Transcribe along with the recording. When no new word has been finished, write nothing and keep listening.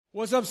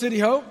What's up, City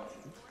Hope?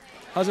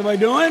 How's everybody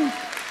doing?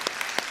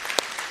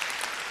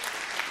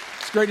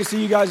 It's great to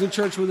see you guys in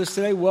church with us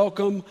today.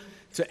 Welcome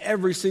to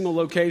every single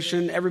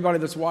location, everybody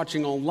that's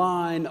watching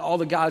online, all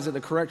the guys at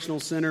the correctional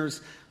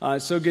centers.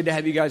 It's so good to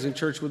have you guys in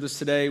church with us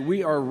today.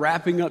 We are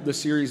wrapping up the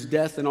series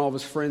Death and All of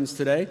His Friends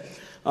today.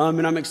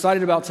 And I'm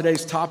excited about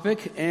today's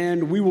topic,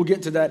 and we will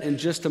get to that in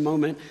just a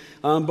moment.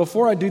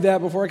 Before I do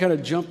that, before I kind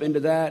of jump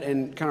into that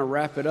and kind of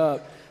wrap it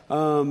up,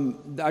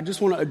 I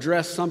just want to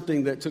address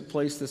something that took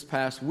place this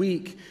past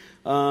week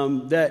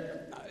that,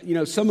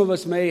 some of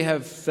us may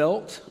have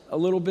felt a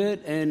little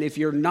bit, and if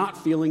you're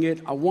not feeling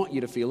it, I want you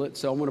to feel it,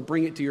 so I want to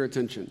bring it to your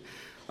attention.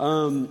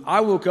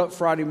 I woke up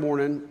Friday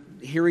morning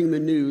hearing the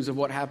news of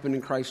what happened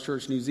in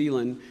Christchurch, New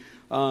Zealand,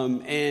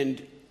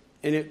 and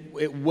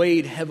it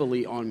weighed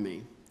heavily on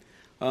me.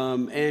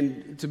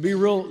 And to be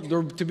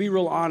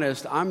real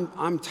honest,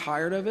 I'm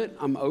tired of it.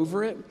 I'm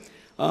over it.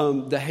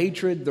 The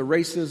hatred, the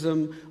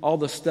racism, all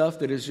the stuff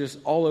that is just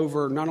all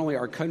over not only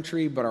our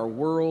country, but our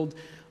world.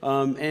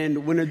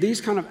 And when these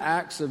kind of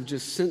acts of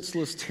just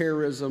senseless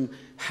terrorism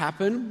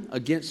happen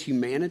against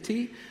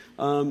humanity,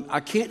 I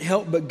can't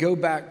help but go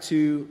back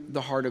to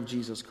the heart of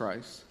Jesus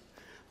Christ.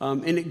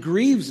 And it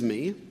grieves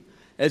me,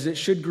 as it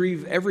should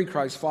grieve every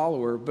Christ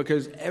follower,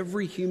 because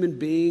every human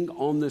being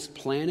on this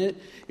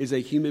planet is a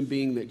human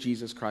being that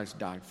Jesus Christ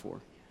died for.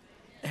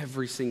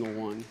 Every single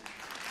one.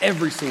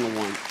 Every single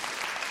one.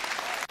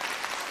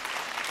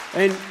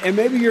 And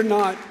maybe you're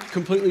not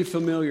completely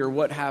familiar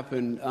what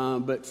happened,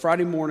 but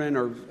Friday morning,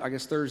 or I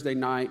guess Thursday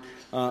night,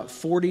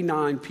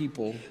 49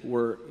 people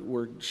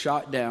were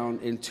shot down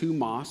in two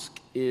mosques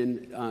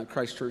in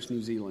Christchurch,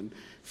 New Zealand.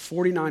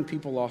 49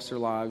 people lost their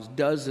lives,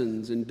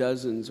 dozens and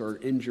dozens are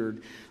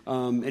injured,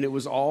 and it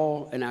was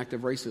all an act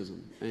of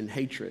racism and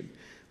hatred.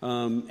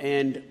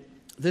 And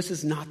this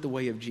is not the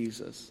way of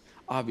Jesus.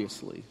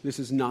 Obviously, this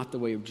is not the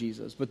way of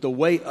Jesus. But the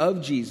way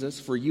of Jesus,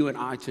 for you and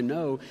I to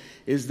know,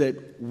 is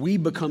that we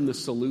become the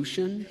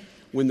solution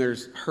when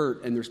there's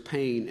hurt and there's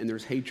pain and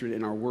there's hatred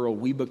in our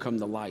world. We become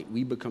the light.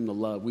 We become the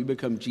love. We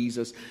become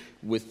Jesus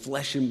with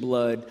flesh and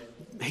blood,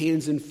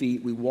 hands and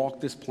feet. We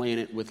walk this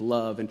planet with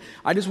love. And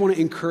I just want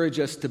to encourage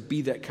us to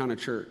be that kind of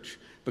church,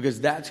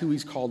 because that's who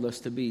He's called us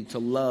to be, to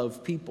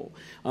love people.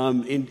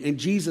 And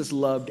Jesus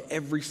loved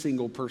every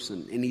single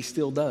person, and He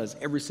still does,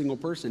 every single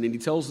person. And He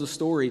tells the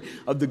story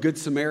of the Good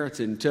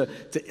Samaritan to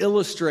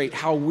illustrate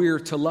how we're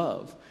to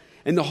love.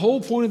 And the whole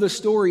point of the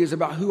story is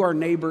about who our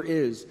neighbor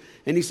is.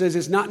 And He says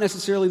it's not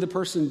necessarily the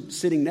person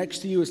sitting next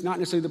to you. It's not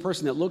necessarily the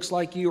person that looks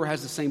like you or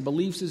has the same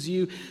beliefs as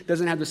you,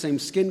 doesn't have the same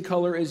skin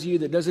color as you,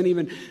 that doesn't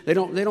even, they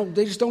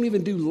just don't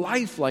even do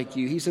life like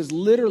you. He says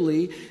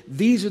literally,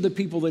 these are the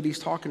people that He's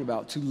talking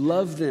about, to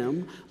love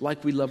them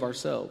like we love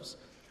ourselves.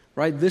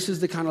 Right? This is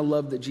the kind of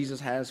love that Jesus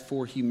has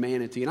for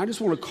humanity. And I just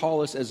want to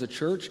call us as a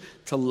church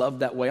to love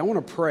that way. I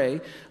want to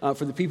pray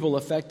for the people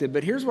affected.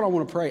 But here's what I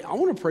want to pray. I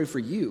want to pray for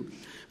you.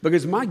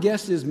 Because my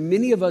guess is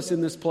many of us in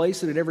this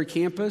place and at every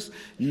campus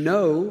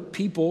know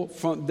people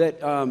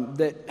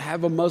that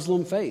have a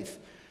Muslim faith.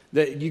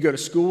 That you go to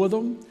school with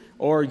them,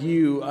 or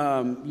you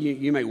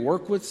may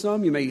work with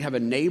some. You may have a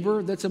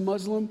neighbor that's a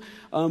Muslim.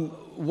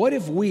 What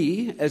if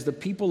we, as the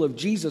people of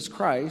Jesus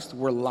Christ,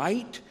 were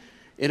light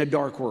in a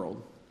dark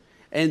world?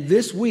 And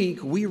this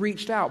week, we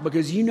reached out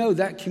because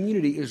that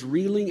community is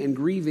reeling and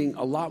grieving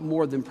a lot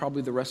more than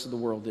probably the rest of the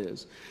world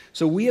is.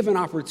 So we have an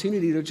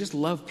opportunity to just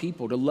love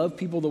people, the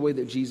way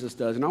that Jesus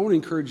does. And I want to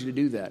encourage you to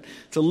do that,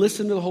 to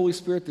listen to the Holy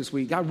Spirit this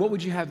week. God, what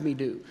would you have me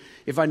do?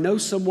 If I know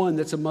someone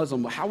that's a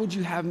Muslim, how would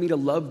you have me to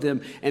love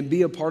them and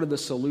be a part of the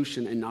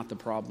solution and not the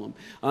problem?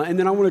 And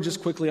then I want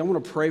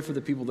to pray for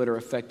the people that are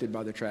affected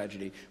by the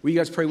tragedy. Will you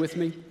guys pray with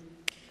me?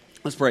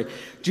 Let's pray.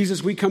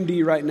 Jesus, we come to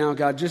you right now,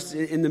 God, just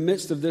in the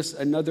midst of this,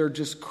 another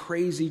just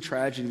crazy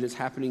tragedy that's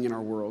happening in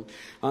our world.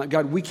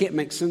 God, we can't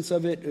make sense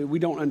of it. We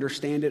don't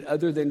understand it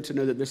other than to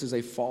know that this is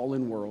a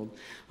fallen world.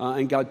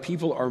 And God,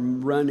 people are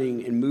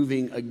running and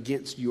moving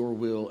against your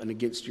will and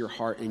against your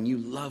heart, and you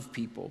love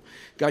people.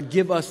 God,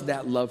 give us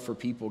that love for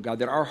people, God,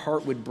 that our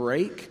heart would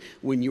break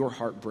when your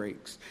heart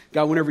breaks.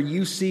 God, whenever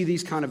you see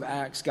these kind of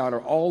acts, God, are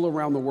all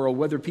around the world,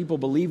 whether people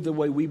believe the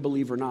way we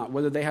believe or not,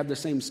 whether they have the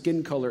same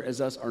skin color as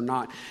us or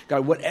not,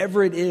 God,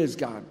 whatever it is,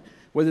 God,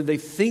 whether they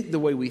think the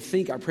way we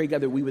think, I pray,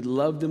 God, that we would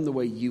love them the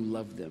way you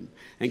love them.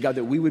 And God,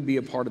 that we would be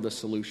a part of the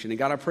solution. And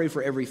God, I pray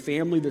for every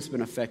family that's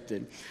been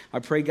affected. I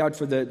pray, God,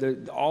 for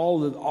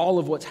all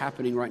of what's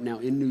happening right now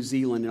in New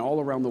Zealand and all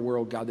around the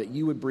world, God, that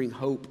you would bring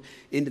hope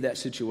into that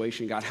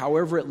situation, God.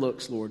 However it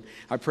looks, Lord,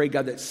 I pray,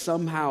 God, that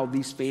somehow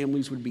these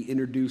families would be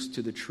introduced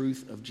to the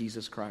truth of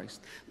Jesus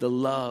Christ, the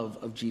love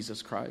of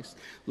Jesus Christ.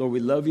 Lord, we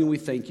love you and we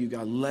thank you,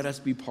 God. Let us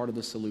be part of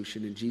the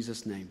solution. In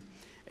Jesus' name,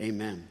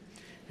 amen.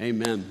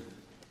 Amen.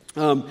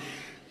 All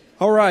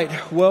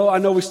right. Well, I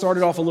know we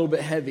started off a little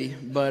bit heavy,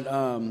 but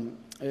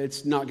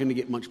it's not going to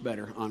get much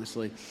better,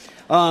 honestly,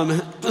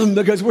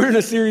 because we're in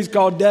a series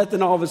called Death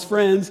and All of His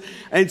Friends.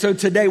 And so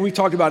today we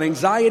talked about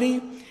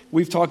anxiety.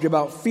 We've talked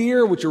about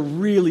fear, which are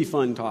really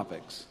fun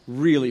topics,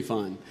 really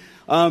fun.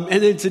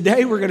 And then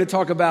today we're going to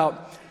talk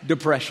about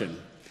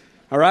depression.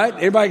 All right,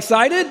 everybody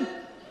excited?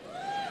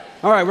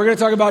 All right, we're going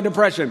to talk about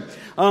depression,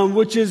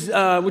 which is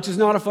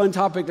not a fun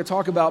topic to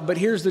talk about, but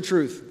here's the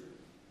truth.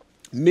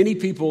 Many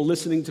people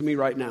listening to me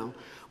right now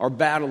are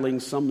battling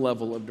some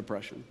level of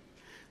depression.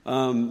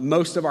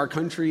 Most of our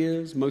country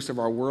is, most of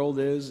our world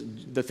is,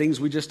 the things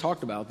we just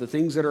talked about, the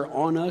things that are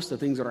on us, the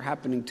things that are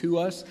happening to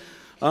us.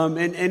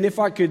 And if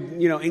I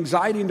could,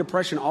 anxiety and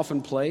depression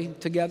often play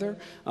together.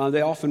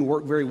 They often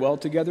work very well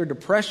together.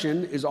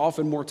 Depression is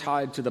often more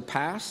tied to the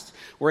past,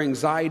 where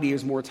anxiety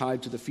is more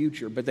tied to the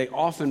future. But they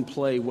often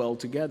play well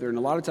together. And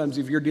a lot of times,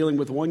 if you're dealing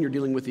with one, you're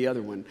dealing with the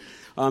other one.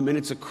 And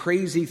it's a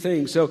crazy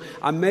thing. So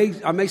I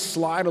may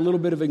slide a little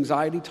bit of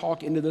anxiety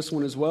talk into this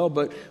one as well,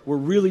 but we're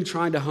really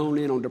trying to hone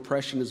in on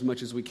depression as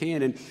much as we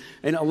can.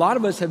 And a lot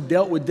of us have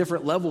dealt with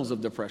different levels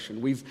of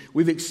depression.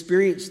 We've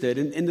experienced it.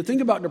 And the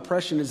thing about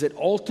depression is that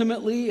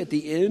ultimately, at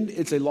the end,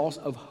 it's a loss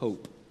of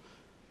hope.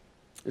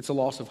 It's a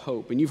loss of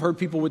hope. And you've heard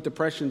people with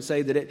depression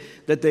say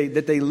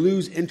that they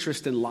lose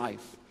interest in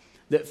life,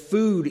 that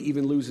food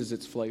even loses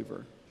its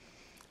flavor.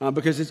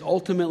 Because it's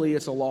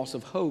a loss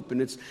of hope,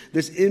 and it's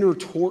this inner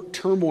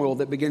turmoil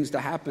that begins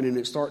to happen, and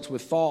it starts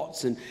with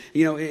thoughts. And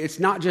it's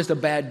not just a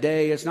bad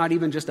day, it's not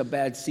even just a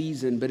bad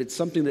season, but it's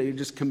something that it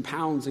just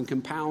compounds and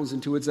compounds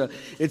into it's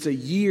a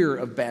year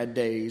of bad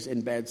days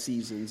and bad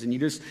seasons. And you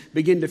just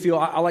begin to feel.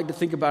 I like to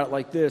think about it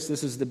like this.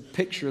 This is the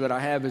picture that I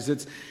have. Is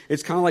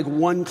it's kind of like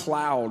one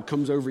cloud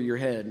comes over your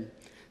head,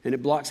 and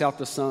it blocks out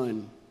the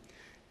sun.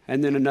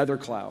 And then another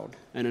cloud,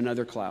 and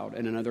another cloud,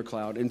 and another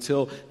cloud,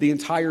 until the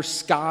entire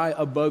sky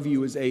above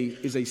you is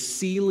a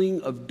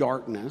ceiling of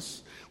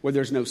darkness where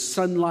there's no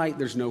sunlight,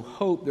 there's no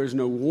hope, there's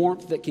no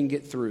warmth that can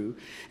get through.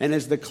 And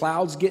as the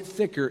clouds get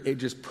thicker, it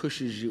just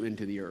pushes you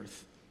into the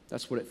earth.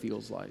 That's what it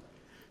feels like,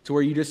 to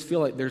where you just feel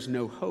like there's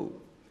no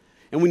hope.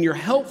 And when you're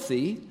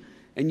healthy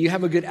and you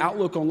have a good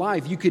outlook on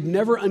life, you could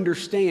never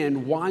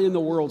understand why in the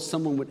world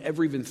someone would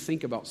ever even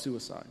think about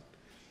suicide.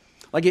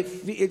 Like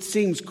it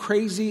seems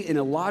crazy and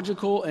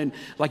illogical and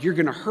like you're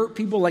going to hurt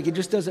people. Like it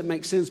just doesn't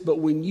make sense. But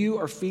when you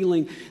are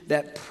feeling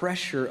that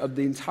pressure of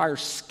the entire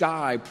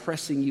sky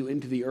pressing you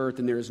into the earth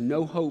and there is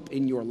no hope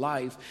in your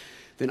life,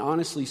 then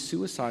honestly,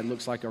 suicide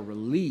looks like a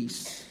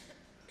release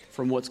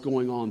from what's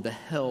going on, the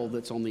hell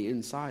that's on the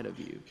inside of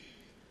you.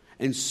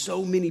 And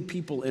so many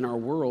people in our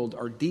world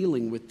are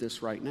dealing with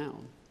this right now.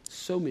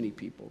 So many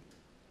people.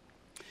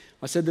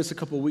 I said this a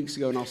couple of weeks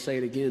ago, and I'll say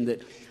it again,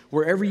 that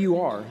wherever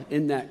you are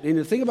in that, and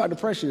the thing about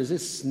depression is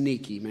it's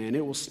sneaky, man.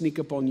 It will sneak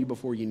up on you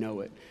before you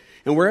know it.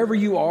 And wherever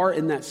you are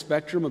in that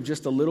spectrum of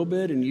just a little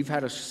bit, and you've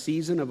had a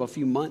season of a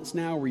few months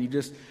now where you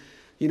just,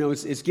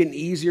 it's getting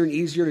easier and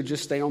easier to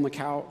just stay on the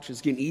couch. It's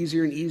getting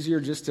easier and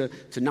easier just to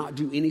not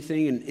do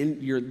anything,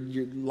 and your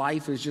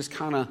life is just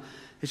kind of,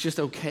 it's just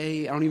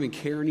okay. I don't even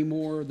care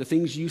anymore. The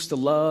things you used to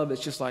love,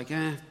 it's just like,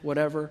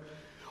 whatever.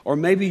 Or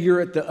maybe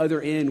you're at the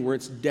other end where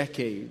it's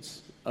decades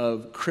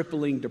of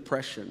crippling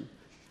depression,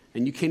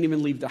 and you can't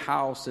even leave the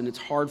house, and it's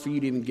hard for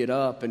you to even get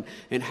up,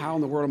 and how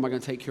in the world am I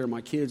going to take care of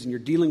my kids? And you're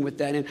dealing with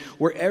that. And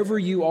wherever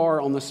you are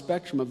on the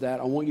spectrum of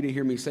that, I want you to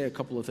hear me say a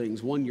couple of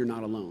things. One, you're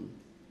not alone.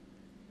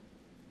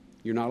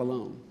 You're not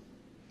alone.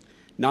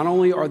 Not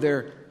only are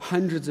there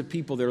hundreds of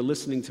people that are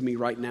listening to me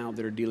right now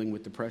that are dealing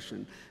with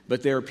depression,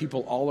 but there are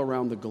people all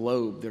around the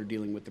globe that are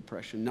dealing with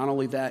depression. Not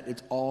only that,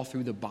 it's all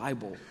through the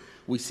Bible.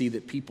 We see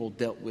that people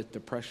dealt with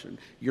depression.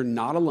 You're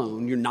not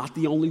alone. You're not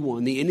the only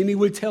one. The enemy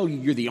would tell you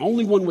you're the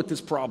only one with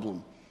this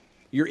problem.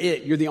 You're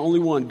it. You're the only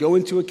one. Go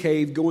into a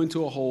cave, go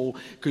into a hole,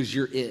 because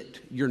you're it.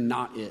 You're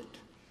not it.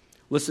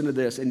 Listen to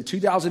this. In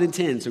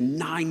 2010, so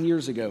 9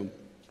 years ago,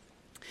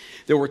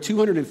 there were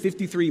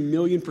 253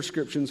 million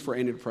prescriptions for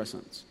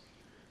antidepressants.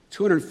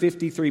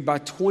 253. By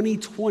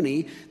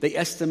 2020, they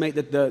estimate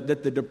that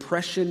the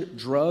depression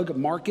drug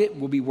market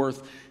will be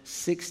worth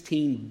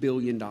 $16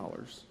 billion.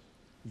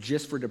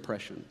 Just for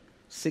depression,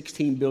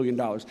 $16 billion.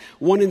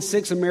 1 in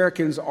 6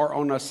 Americans are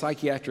on a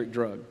psychiatric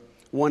drug.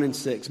 1 in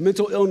 6.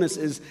 Mental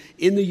illness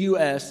in the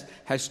U.S.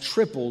 has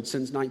tripled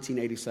since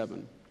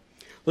 1987.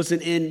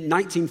 Listen, in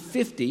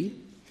 1950,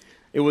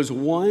 it was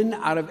 1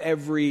 out of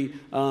every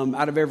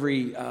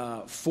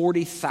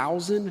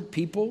 40,000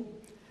 people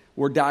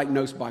were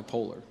diagnosed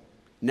bipolar.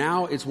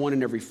 Now it's 1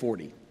 in every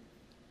 40.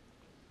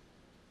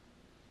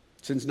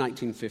 Since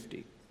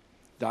 1950.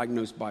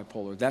 Diagnosed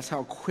bipolar. That's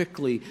how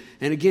quickly,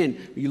 and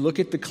again, you look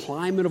at the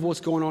climate of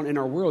what's going on in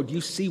our world, you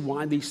see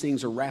why these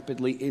things are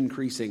rapidly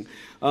increasing.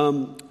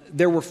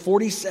 There were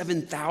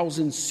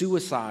 47,000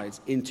 suicides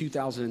in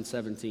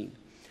 2017.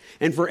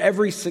 And for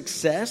every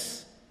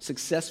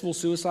successful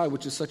suicide,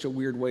 which is such a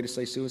weird way to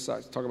say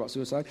suicide, talk about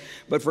suicide,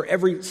 but for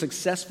every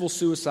successful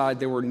suicide,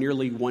 there were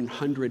nearly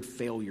 100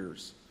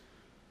 failures.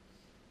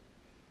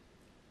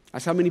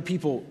 That's how many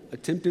people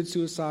attempted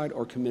suicide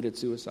or committed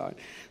suicide.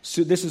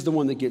 So this is the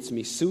one that gets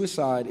me.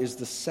 Suicide is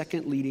the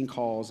second leading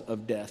cause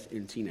of death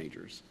in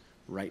teenagers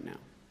right now.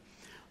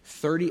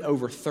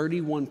 Over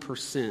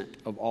 31%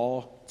 of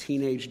all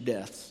teenage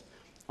deaths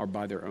are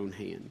by their own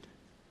hand.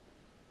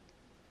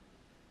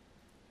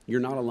 You're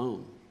not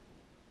alone.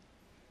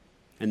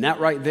 And that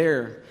right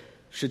there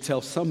should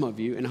tell some of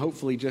you, and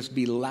hopefully just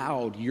be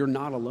loud, you're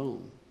not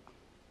alone.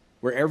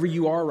 Wherever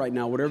you are right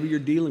now, whatever you're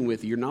dealing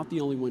with, you're not the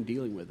only one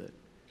dealing with it.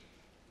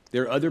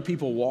 There are other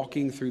people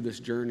walking through this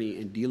journey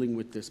and dealing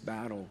with this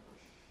battle.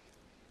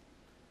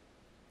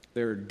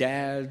 There are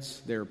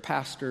dads, there are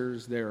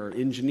pastors, there are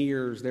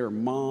engineers, there are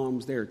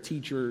moms, there are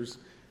teachers,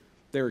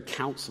 there are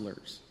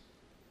counselors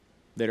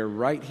that are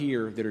right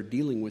here that are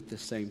dealing with the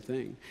same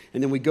thing.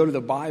 And then we go to the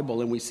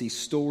Bible and we see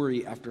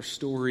story after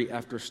story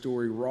after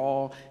story,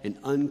 raw and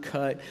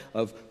uncut,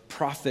 of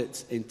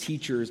prophets and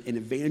teachers and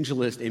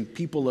evangelists and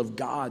people of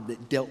God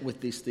that dealt with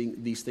these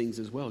things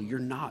as well. You're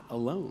not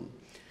alone.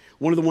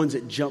 One of the ones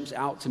that jumps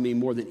out to me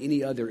more than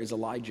any other is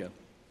Elijah,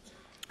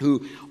 who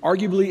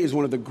arguably is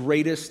one of the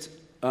greatest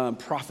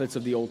prophets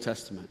of the Old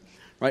Testament.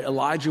 Right?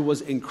 Elijah was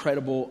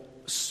incredible.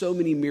 So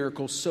many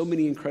miracles, so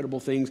many incredible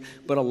things,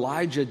 but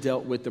Elijah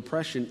dealt with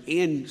depression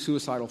and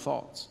suicidal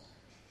thoughts.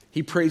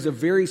 He prays a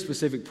very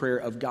specific prayer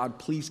of, God,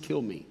 please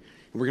kill me.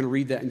 And we're going to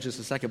read that in just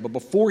a second. But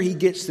before he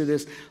gets to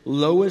this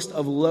lowest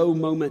of low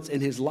moments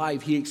in his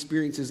life, he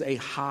experiences a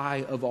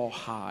high of all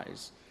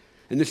highs.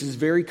 And this is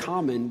very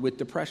common with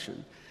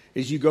depression,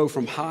 is you go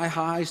from high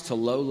highs to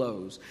low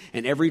lows.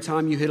 And every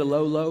time you hit a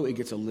low low, it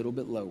gets a little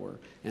bit lower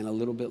and a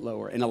little bit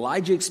lower. And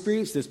Elijah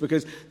experienced this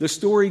because the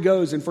story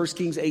goes in 1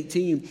 Kings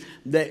 18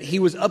 that he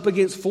was up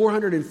against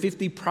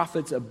 450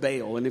 prophets of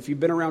Baal. And if you've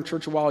been around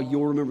church a while,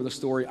 you'll remember the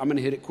story. I'm going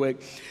to hit it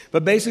quick.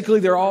 But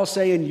basically, they're all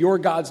saying, your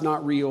God's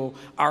not real,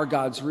 our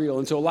God's real.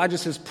 And so Elijah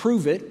says,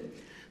 prove it.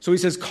 So he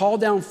says, call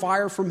down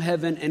fire from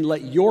heaven and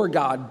let your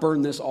God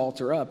burn this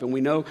altar up. And we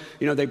know,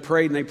 they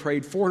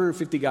prayed,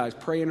 450 guys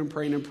praying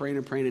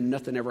and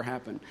nothing ever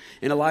happened.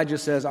 And Elijah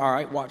says, all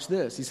right, watch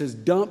this. He says,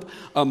 dump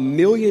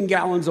 1,000,000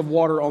 gallons of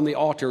water on the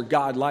altar.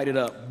 God, light it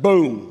up.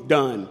 Boom,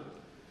 done.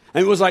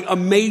 And it was like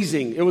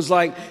amazing. It was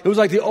like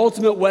the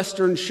ultimate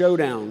Western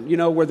showdown,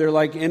 where they're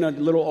like in a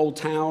little old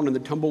town and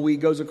the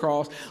tumbleweed goes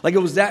across. Like it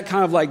was that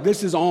kind of like,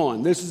 this is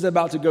on. This is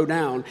about to go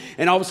down.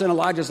 And all of a sudden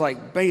Elijah's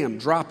like, bam,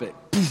 drop it.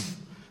 Poof.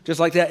 Just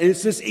like that. And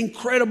it's this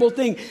incredible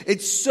thing.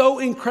 It's so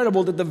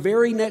incredible that the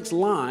very next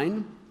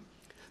line,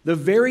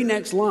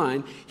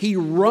 he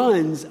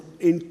runs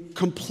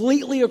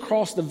completely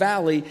across the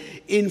valley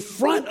in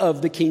front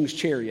of the king's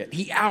chariot.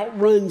 He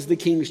outruns the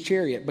king's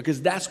chariot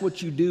because that's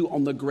what you do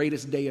on the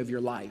greatest day of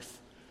your life.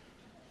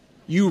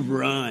 You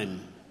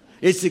run.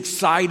 It's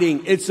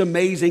exciting. It's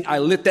amazing. I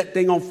lit that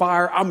thing on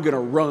fire. I'm going to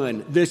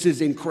run. This is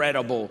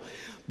incredible.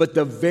 But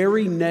the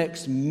very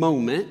next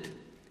moment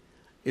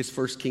is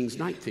 1 Kings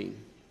 19.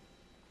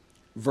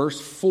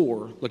 Verse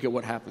 4, look at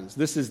what happens.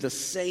 This is the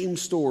same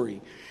story.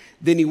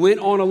 Then he went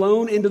on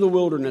alone into the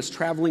wilderness,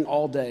 traveling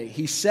all day.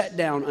 He sat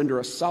down under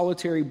a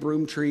solitary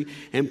broom tree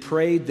and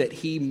prayed that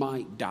he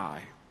might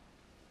die.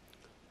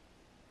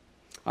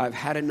 I've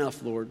had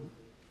enough, Lord.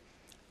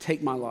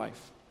 Take my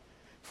life,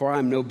 for I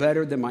am no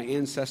better than my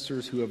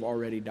ancestors who have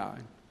already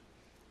died.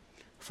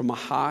 From a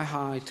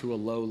high to a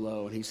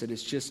low. And he said,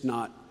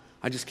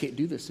 I just can't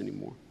do this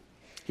anymore.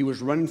 He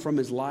was running from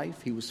his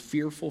life. He was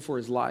fearful for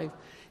his life.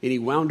 And he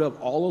wound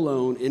up all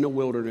alone in a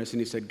wilderness, and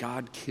he said,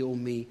 God, kill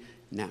me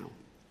now.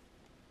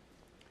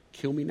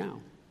 Kill me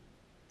now.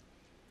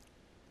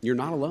 You're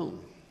not alone.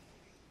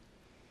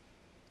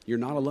 You're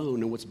not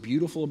alone. And what's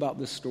beautiful about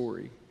this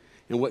story,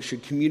 and what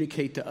should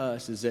communicate to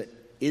us, is that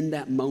in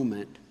that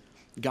moment,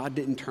 God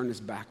didn't turn his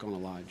back on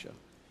Elijah.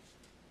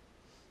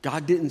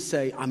 God didn't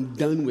say, I'm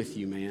done with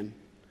you, man.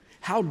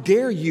 How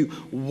dare you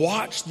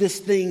watch this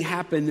thing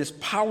happen, this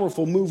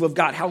powerful move of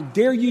God? How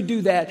dare you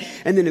do that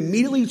and then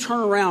immediately turn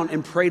around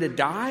and pray to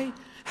die?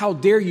 How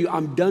dare you?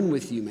 I'm done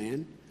with you,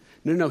 man.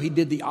 No, he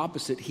did the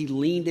opposite. He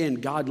leaned in.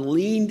 God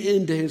leaned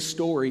into his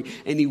story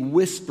and he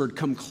whispered,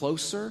 come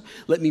closer.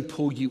 Let me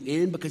pull you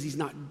in, because he's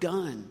not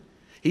done.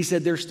 He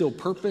said, there's still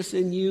purpose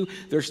in you.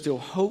 There's still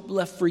hope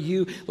left for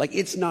you. Like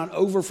it's not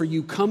over for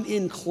you. Come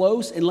in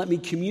close and let me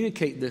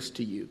communicate this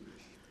to you.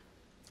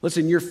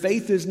 Listen, your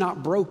faith is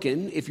not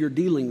broken if you're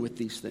dealing with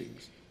these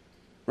things,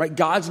 right?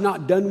 God's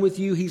not done with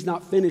you. He's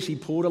not finished. He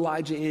pulled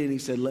Elijah in and he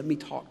said, let me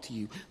talk to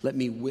you. Let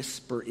me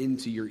whisper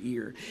into your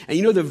ear.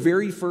 And the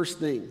very first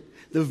thing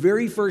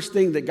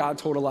that God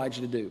told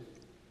Elijah to do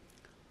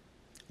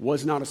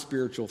was not a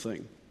spiritual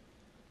thing.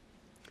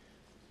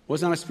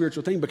 Was not a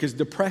spiritual thing, because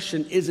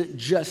depression isn't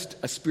just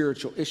a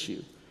spiritual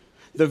issue.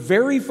 The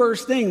very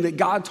first thing that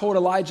God told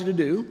Elijah to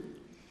do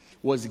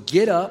was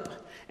get up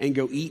and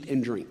go eat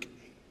and drink.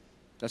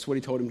 That's what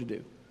he told him to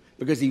do.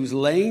 Because he was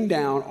laying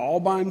down all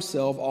by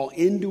himself, all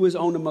into his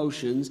own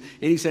emotions.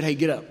 And he said, hey,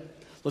 get up.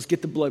 Let's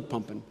get the blood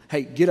pumping.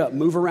 Hey, get up,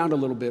 move around a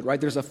little bit, right?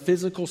 There's a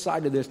physical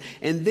side to this.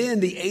 And then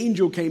the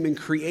angel came and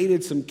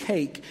created some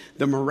cake,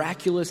 the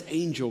miraculous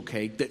angel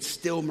cake that's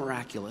still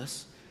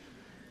miraculous.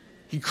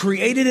 He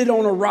created it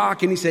on a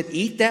rock and he said,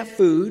 eat that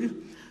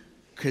food,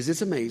 because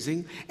it's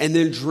amazing, and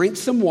then drink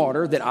some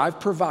water that I've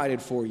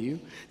provided for you.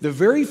 The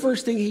very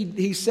first thing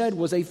he said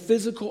was a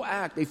physical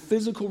act, a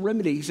physical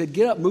remedy. He said,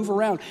 get up, move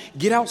around,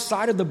 get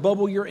outside of the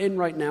bubble you're in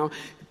right now,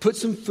 put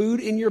some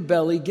food in your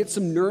belly, get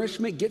some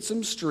nourishment, get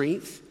some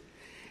strength.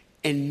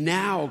 And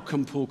now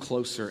come pull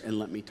closer and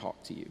let me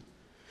talk to you.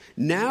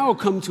 Now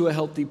come to a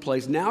healthy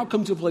place. Now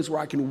come to a place where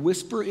I can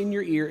whisper in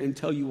your ear and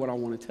tell you what I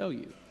want to tell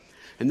you.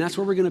 And that's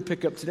where we're going to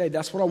pick up today.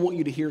 That's what I want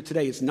you to hear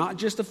today. It's not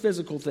just a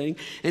physical thing,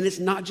 and it's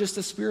not just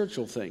a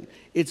spiritual thing.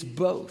 It's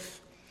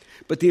both.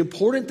 But the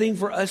important thing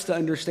for us to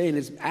understand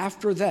is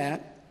after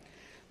that,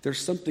 there's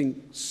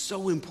something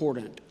so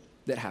important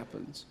that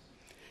happens.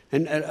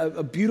 And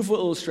a beautiful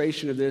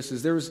illustration of this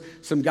is there was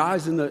some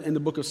guys in the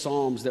book of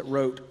Psalms that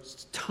wrote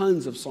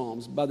tons of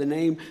Psalms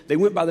they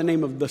went by the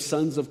name of the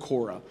sons of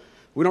Korah.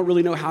 We don't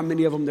really know how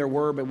many of them there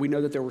were, but we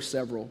know that there were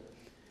several.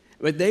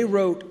 But they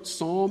wrote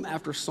psalm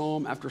after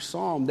psalm after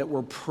psalm that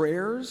were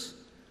prayers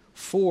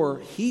for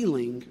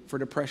healing for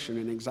depression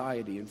and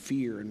anxiety and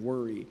fear and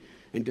worry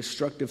and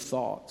destructive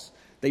thoughts.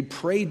 They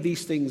prayed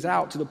these things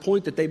out to the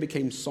point that they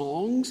became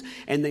songs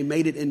and they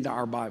made it into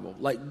our Bible.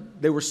 Like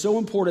they were so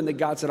important that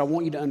God said, I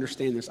want you to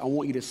understand this. I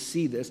want you to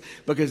see this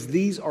because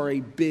these are a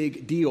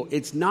big deal.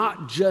 It's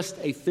not just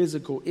a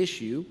physical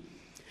issue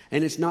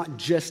and it's not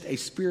just a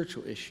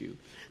spiritual issue.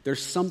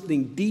 There's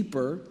something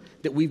deeper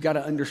that we've got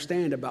to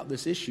understand about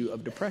this issue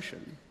of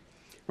depression.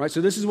 Right,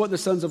 so this is what the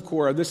sons of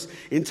Korah, this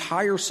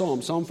entire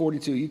psalm, Psalm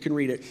 42, you can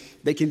read it.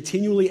 They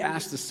continually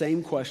ask the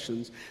same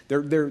questions.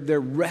 They're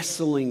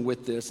wrestling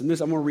with this. And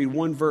this, I'm going to read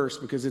one verse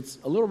because it's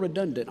a little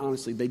redundant,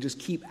 honestly. They just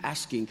keep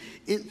asking,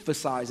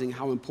 emphasizing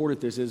how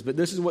important this is. But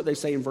this is what they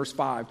say in verse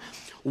 5.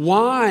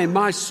 Why,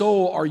 my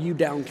soul, are you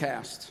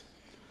downcast?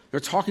 They're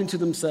talking to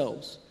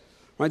themselves.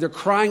 Right, they're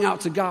crying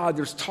out to God.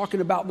 They're talking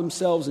about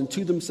themselves and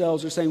to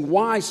themselves. They're saying,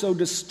 why so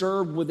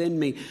disturbed within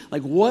me?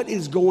 Like, what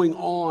is going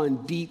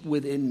on deep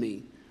within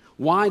me?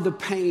 Why the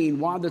pain?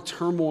 Why the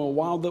turmoil?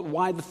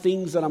 Why the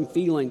things that I'm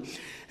feeling?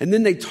 And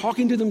then they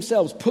talking to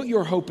themselves, put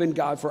your hope in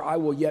God, for I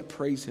will yet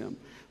praise him,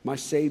 my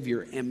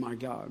Savior and my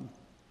God.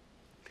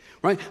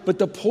 Right? But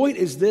the point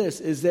is this,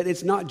 is that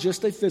it's not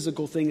just a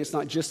physical thing. It's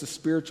not just a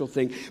spiritual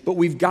thing. But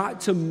we've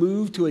got to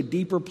move to a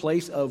deeper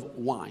place of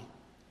why.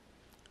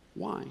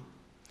 Why?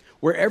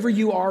 Wherever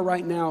you are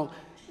right now,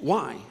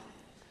 why?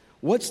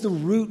 What's the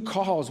root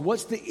cause?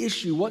 What's the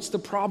issue? What's the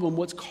problem?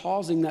 What's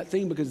causing that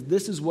thing? Because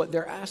this is what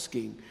they're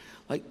asking.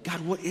 Like,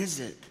 God, what is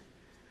it?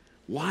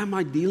 Why am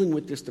I dealing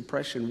with this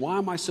depression? Why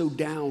am I so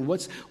down?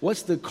 What's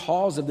the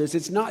cause of this?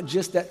 It's not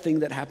just that thing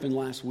that happened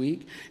last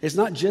week. It's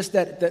not just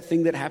that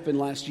thing that happened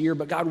last year.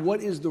 But God,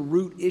 what is the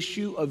root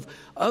issue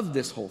of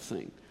this whole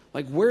thing?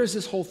 Like, where is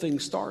this whole thing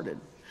started?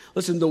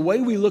 Listen, the way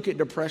we look at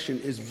depression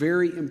is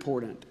very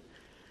important.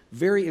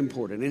 Very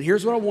important. And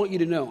here's what I want you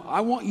to know. I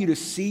want you to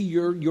see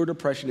your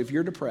depression. If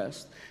you're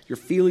depressed, you're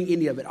feeling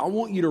any of it, I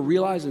want you to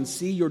realize and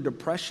see your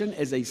depression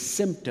as a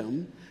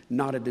symptom,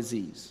 not a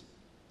disease.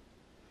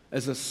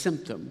 As a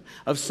symptom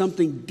of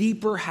something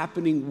deeper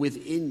happening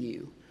within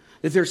you.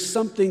 That there's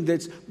something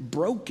that's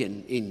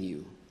broken in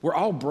you. We're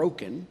all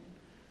broken.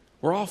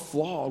 We're all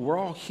flawed. We're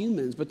all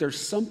humans. But there's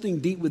something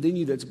deep within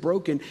you that's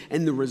broken.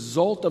 And the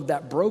result of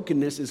that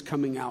brokenness is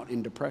coming out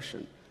in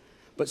depression.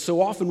 But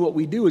so often what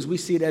we do is we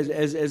see it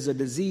as a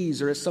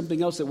disease or as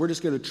something else that we're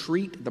just going to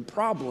treat the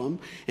problem.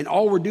 And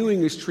all we're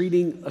doing is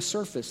treating a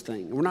surface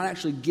thing. We're not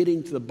actually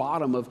getting to the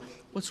bottom of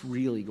what's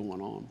really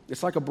going on.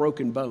 It's like a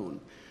broken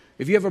bone.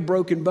 If you have a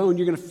broken bone,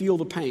 you're going to feel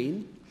the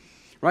pain,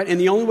 right? And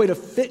the only way to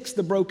fix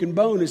the broken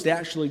bone is to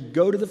actually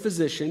go to the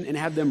physician and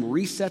have them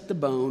reset the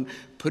bone,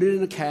 put it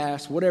in a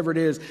cast, whatever it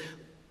is.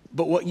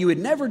 But what you would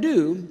never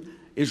do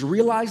is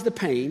realize the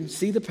pain,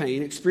 see the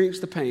pain, experience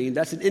the pain.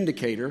 That's an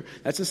indicator.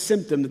 That's a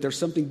symptom that there's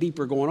something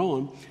deeper going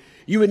on.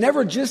 You would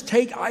never just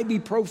take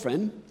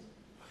ibuprofen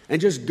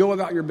and just go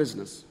about your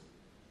business.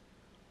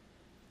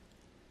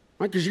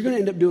 Right? Because you're going to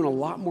end up doing a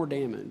lot more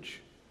damage.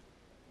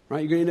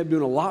 Right? You're going to end up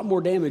doing a lot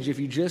more damage if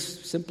you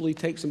just simply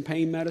take some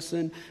pain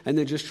medicine and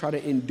then just try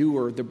to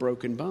endure the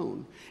broken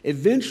bone.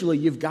 Eventually,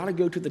 you've got to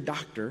go to the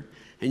doctor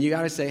and you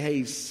got to say,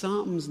 hey,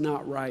 something's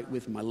not right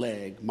with my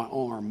leg, my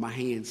arm, my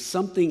hand.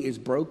 Something is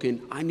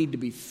broken. I need to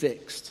be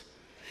fixed.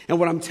 And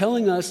what I'm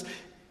telling us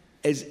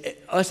as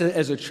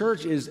a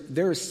church is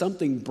there is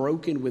something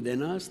broken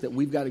within us that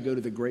we've got to go to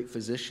the great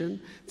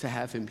physician to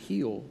have him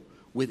heal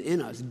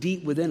within us,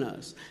 deep within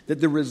us. That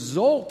the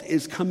result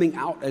is coming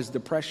out as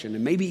depression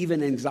and maybe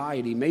even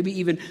anxiety, maybe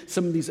even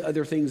some of these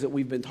other things that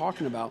we've been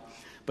talking about.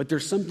 But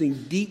there's something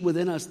deep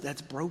within us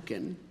that's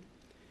broken.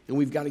 And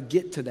we've got to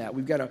get to that.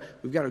 We've got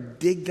to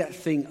dig that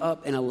thing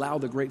up and allow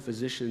the great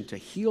physician to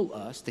heal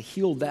us, to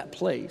heal that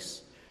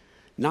place,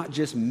 not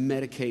just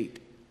medicate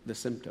the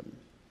symptom,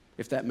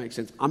 if that makes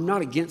sense. I'm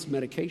not against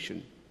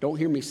medication. Don't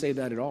hear me say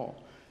that at all.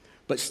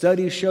 But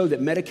studies show that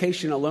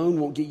medication alone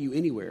won't get you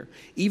anywhere.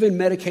 Even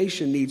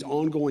medication needs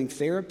ongoing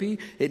therapy.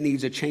 It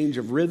needs a change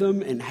of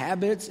rhythm and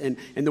habits and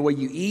the way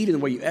you eat and the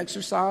way you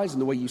exercise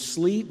and the way you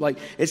sleep. Like,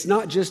 it's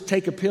not just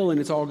take a pill and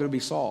it's all going to be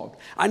solved.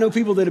 I know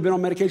people that have been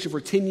on medication for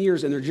 10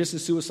 years and they're just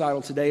as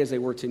suicidal today as they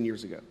were 10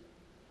 years ago.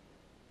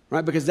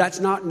 Right? Because that's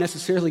not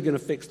necessarily going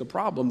to fix the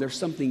problem. There's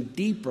something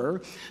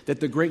deeper that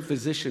the great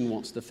physician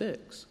wants to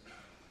fix.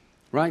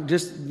 Right?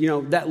 Just,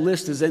 that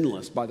list is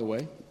endless, by the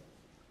way.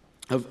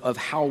 Of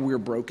how we're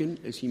broken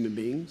as human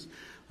beings.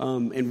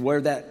 and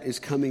where that is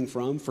coming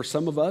from. For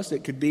some of us,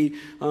 it could be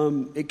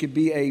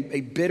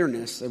a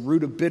bitterness, a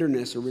root of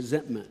bitterness or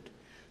resentment.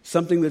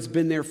 Something that's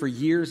been there for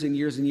years and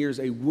years and years,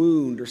 a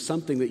wound or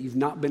something that you've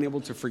not been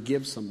able to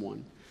forgive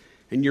someone.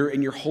 And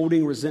you're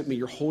holding resentment,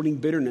 you're holding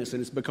bitterness,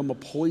 and it's become a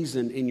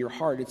poison in your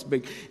heart.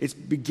 It's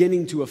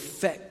beginning to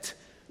affect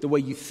the way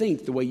you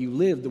think, the way you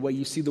live, the way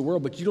you see the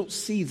world. But you don't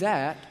see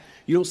that.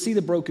 You don't see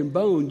the broken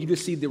bone. You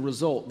just see the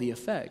result, the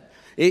effect.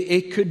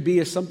 It could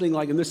be something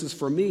like, and this is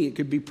for me, it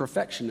could be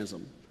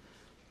perfectionism.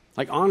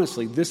 Like,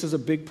 honestly, this is a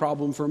big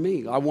problem for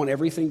me. I want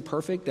everything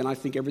perfect, and I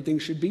think everything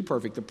should be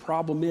perfect. The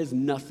problem is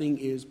nothing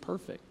is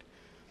perfect.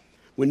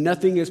 When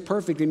nothing is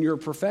perfect and you're a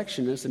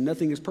perfectionist and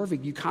nothing is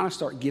perfect, you kind of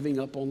start giving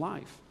up on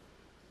life.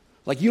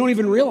 Like, you don't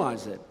even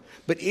realize it.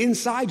 But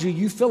inside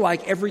you feel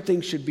like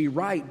everything should be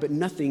right, but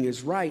nothing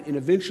is right. And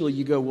eventually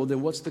you go, well,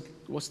 then what's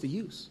the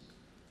use?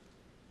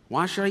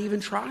 Why should I even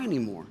try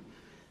anymore?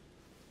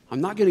 I'm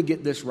not going to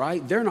get this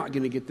right. They're not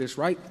going to get this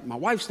right. My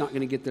wife's not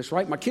going to get this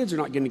right. My kids are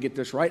not going to get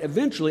this right.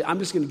 Eventually, I'm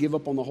just going to give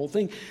up on the whole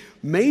thing.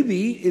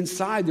 Maybe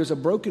inside there's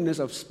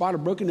a spot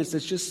of brokenness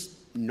that's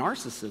just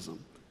narcissism,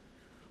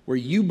 where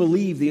you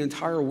believe the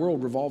entire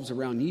world revolves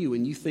around you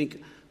and you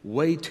think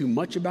way too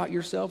much about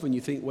yourself and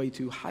you think way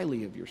too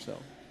highly of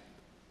yourself.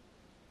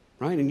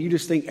 Right? And you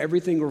just think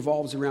everything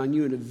revolves around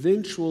you, and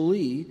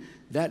eventually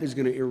that is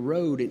going to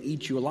erode and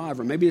eat you alive.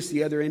 Or maybe it's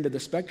the other end of the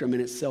spectrum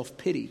and it's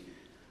self-pity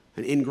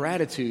and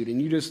ingratitude,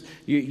 and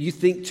you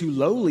think too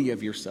lowly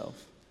of yourself.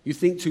 You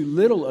think too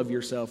little of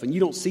yourself, and you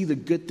don't see the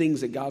good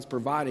things that God's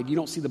provided. You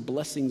don't see the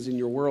blessings in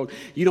your world.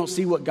 You don't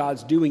see what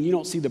God's doing. You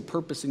don't see the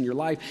purpose in your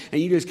life, and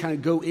you just kind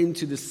of go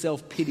into the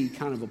self-pity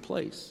kind of a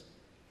place.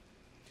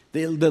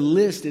 The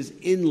list is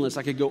endless.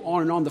 I could go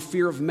on and on. The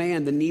fear of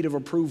man, the need of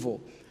approval,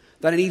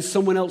 that I need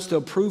someone else to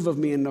approve of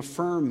me and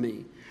affirm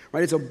me.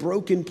 Right? It's a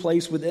broken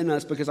place within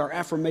us because our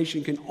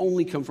affirmation can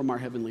only come from our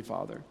Heavenly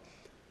Father.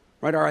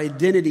 Right? Our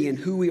identity and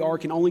who we are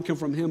can only come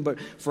from Him. But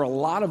for a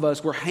lot of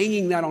us, we're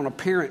hanging that on a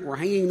parent. We're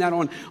hanging that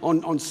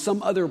on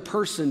some other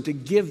person to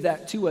give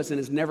that to us, and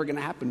it's never going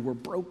to happen. We're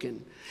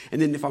broken.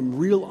 And then if I'm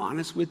real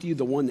honest with you,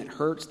 the one that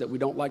hurts, that we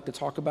don't like to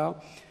talk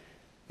about,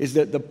 is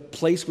that the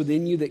place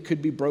within you that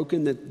could be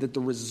broken, that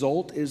the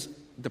result is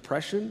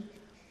depression,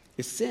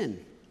 is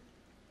sin.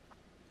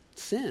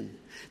 Sin.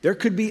 There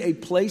could be a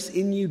place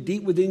in you,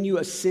 deep within you,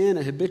 a sin,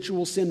 a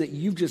habitual sin that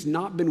you've just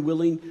not been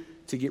willing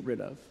to get rid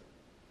of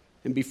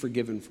and be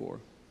forgiven for.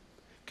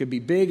 It could be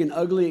big and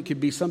ugly. It could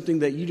be something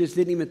that you just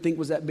didn't even think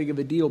was that big of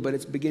a deal, but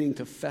it's beginning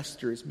to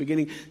fester. It's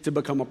beginning to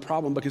become a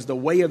problem because the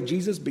way of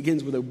Jesus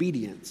begins with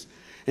obedience.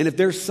 And if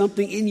there's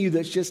something in you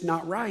that's just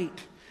not right,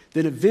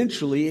 then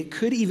eventually it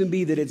could even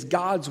be that it's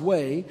God's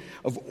way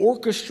of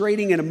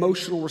orchestrating an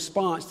emotional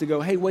response to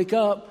go, hey, wake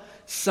up,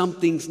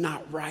 something's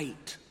not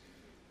right.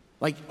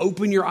 Like,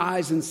 open your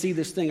eyes and see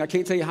this thing. I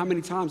can't tell you how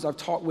many times I've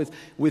talked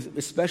with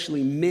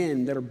especially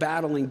men that are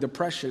battling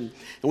depression.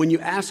 And when you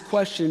ask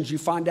questions, you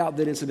find out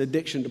that it's an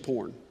addiction to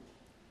porn.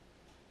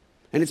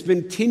 And it's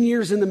been 10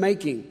 years in the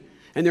making.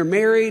 And they're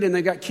married and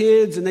they got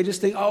kids and they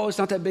just think, oh, it's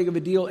not that big of a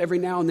deal every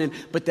now and then.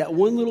 But that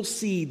one little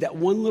seed, that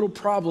one little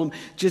problem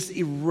just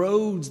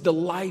erodes the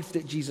life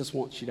that Jesus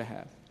wants you to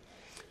have.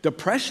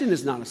 Depression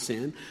is not a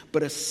sin,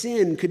 but a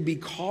sin could be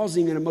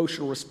causing an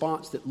emotional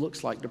response that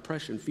looks like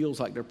depression, feels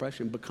like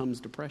depression,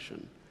 becomes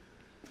depression.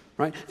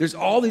 Right? There's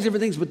all these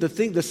different things, but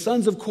the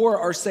sons of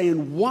Korah are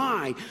saying,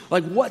 why?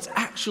 Like, what's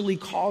actually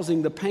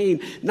causing the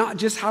pain? Not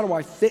just how do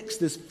I fix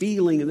this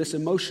feeling and this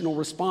emotional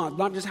response,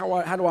 not just how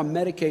do I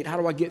medicate, how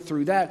do I get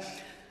through that,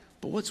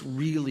 but what's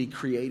really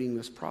creating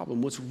this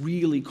problem? What's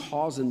really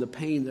causing the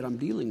pain that I'm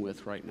dealing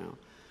with right now?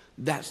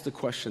 That's the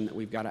question that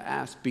we've got to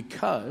ask,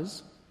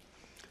 because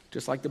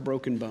just like the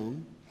broken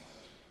bone,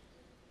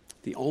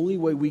 the only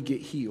way we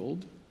get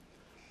healed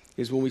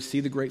is when we see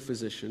the great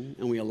physician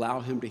and we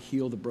allow him to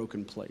heal the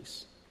broken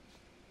place.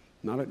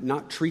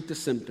 Not treat the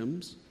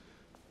symptoms,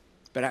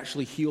 but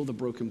actually heal the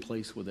broken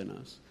place within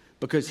us.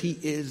 Because he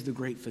is the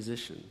great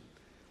physician.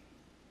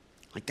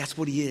 Like, that's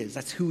what he is.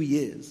 That's who he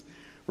is.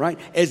 Right?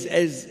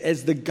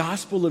 As the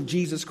gospel of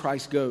Jesus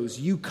Christ goes,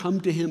 you come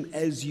to him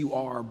as you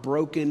are,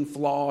 broken,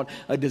 flawed,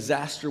 a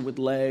disaster with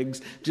legs,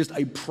 just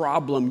a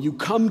problem. You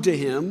come to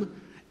him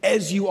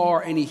as you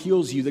are and he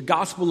heals you. The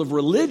gospel of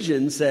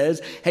religion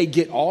says, hey,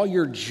 get all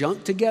your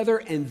junk together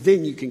and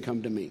then you can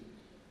come to me.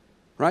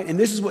 Right? And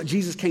this is what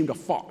Jesus came to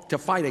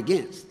fight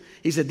against.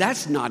 He said,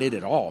 that's not it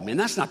at all, man.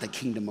 That's not the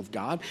kingdom of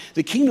God.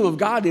 The kingdom of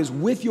God is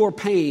with your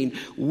pain,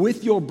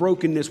 with your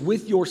brokenness,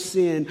 with your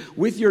sin,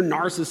 with your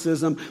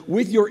narcissism,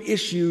 with your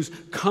issues.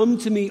 Come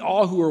to me,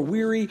 all who are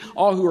weary,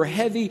 all who are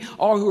heavy,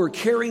 all who are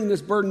carrying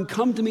this burden.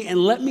 Come to me and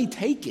let me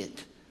take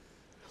it.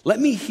 Let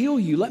me heal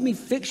you. Let me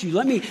fix you.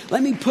 Let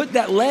me put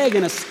that leg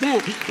in a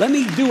stent. Let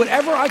me do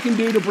whatever I can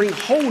do to bring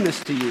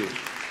wholeness to you.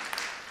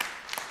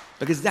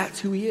 Because that's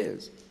who he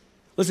is.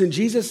 Listen,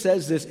 Jesus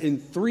says this in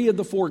 3 of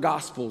the 4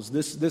 Gospels.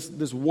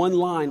 This one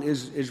line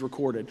is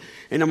recorded.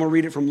 And I'm going to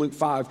read it from Luke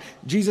 5.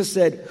 Jesus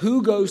said,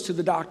 who goes to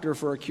the doctor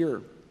for a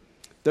cure?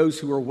 Those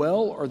who are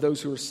well or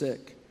those who are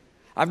sick?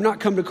 I've not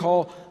come to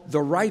call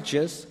the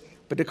righteous,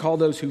 but to call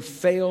those who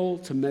fail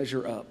to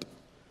measure up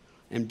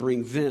and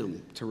bring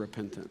them to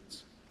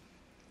repentance.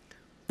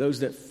 Those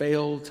that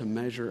fail to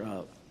measure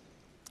up.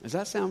 Does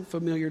that sound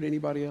familiar to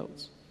anybody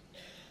else?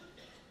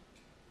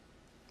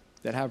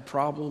 That have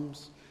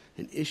problems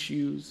and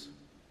issues?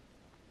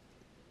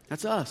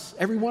 That's us,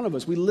 every one of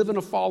us. We live in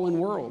a fallen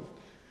world.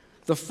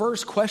 The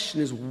first question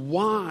is,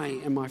 why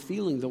am I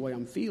feeling the way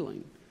I'm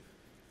feeling?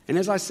 And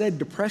as I said,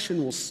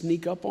 depression will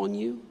sneak up on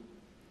you.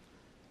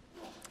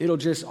 It'll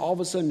just all of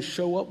a sudden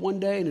show up one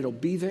day and it'll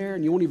be there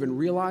and you won't even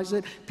realize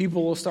it.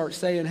 People will start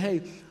saying,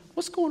 hey,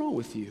 what's going on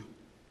with you?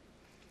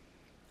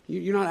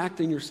 You're not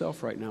acting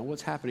yourself right now.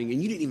 What's happening?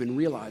 And you didn't even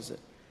realize it.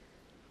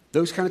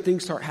 Those kind of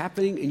things start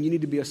happening and you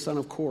need to be a son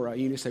of Korah.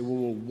 You need to say,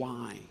 well,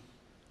 why?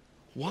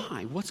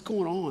 Why? What's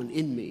going on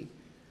in me?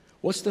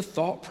 What's the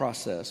thought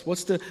process?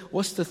 What's the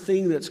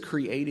thing that's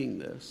creating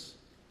this?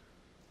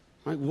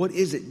 Right? What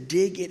is it?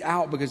 Dig it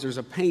out, because there's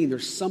a pain.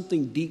 There's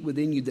something deep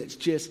within you that's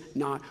just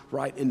not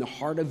right. And the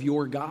heart of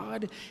your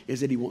God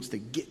is that he wants to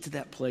get to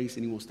that place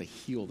and he wants to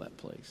heal that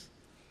place.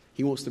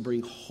 He wants to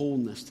bring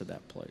wholeness to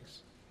that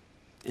place.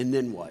 And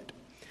then what?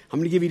 I'm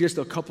going to give you just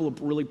a couple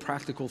of really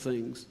practical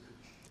things.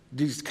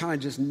 These kind of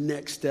just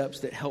next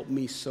steps that help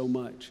me so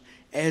much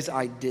as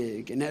I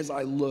dig and as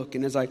I look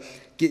and as I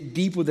get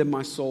deep within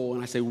my soul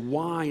and I say,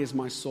 why is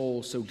my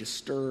soul so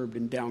disturbed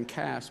and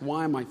downcast?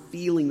 Why am I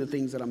feeling the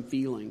things that I'm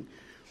feeling?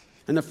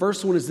 And the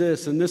first one is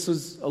this, and this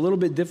is a little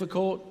bit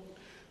difficult,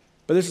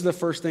 but this is the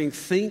first thing.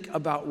 Think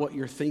about what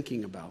you're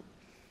thinking about.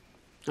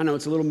 I know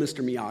it's a little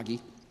Mr. Miyagi.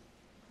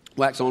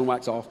 Wax on,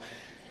 wax off.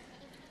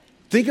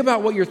 Think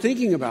about what you're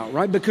thinking about,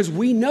 right? Because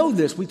we know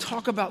this. We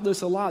talk about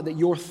this a lot, that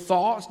your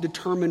thoughts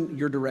determine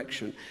your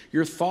direction.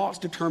 Your thoughts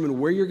determine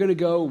where you're going to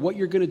go, what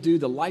you're going to do,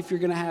 the life you're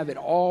going to have. It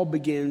all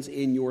begins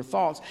in your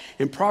thoughts.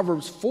 And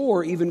Proverbs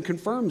 4 even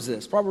confirms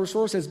this. Proverbs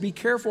 4 says, be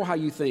careful how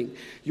you think.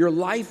 Your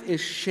life is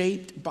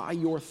shaped by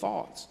your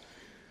thoughts.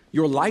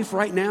 Your life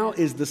right now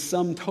is the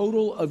sum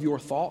total of your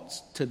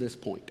thoughts to this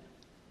point.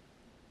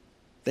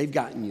 They've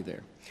gotten you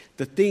there.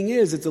 The thing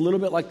is, it's a little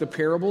bit like the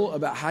parable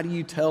about how do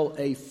you tell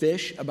a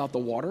fish about the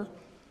water?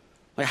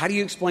 Like, how do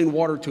you explain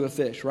water to a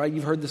fish, right?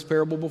 You've heard this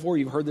parable before.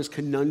 You've heard this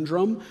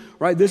conundrum,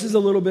 right? This is a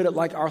little bit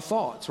like our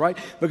thoughts, right?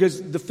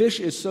 Because the fish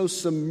is so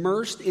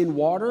submersed in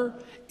water,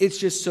 it's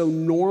just so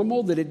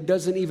normal that it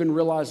doesn't even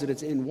realize that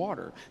it's in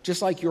water.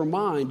 Just like your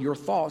mind, your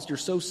thoughts, you're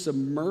so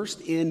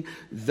submersed in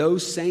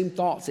those same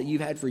thoughts that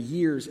you've had for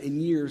years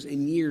and years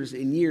and years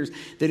and years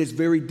that it's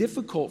very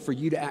difficult for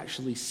you to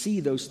actually see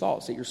those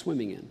thoughts that you're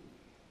swimming in.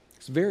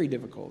 It's very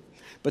difficult.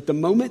 But the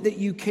moment that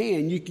you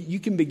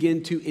can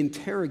begin to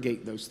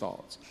interrogate those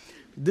thoughts.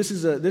 This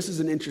is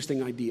an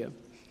interesting idea.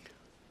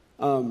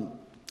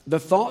 The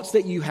thoughts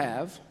that you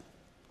have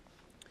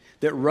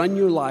that run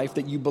your life,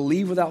 that you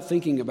believe without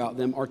thinking about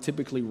them, are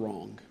typically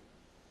wrong.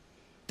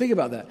 Think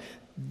about that.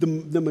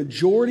 The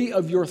majority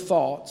of your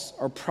thoughts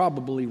are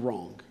probably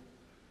wrong.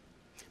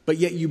 But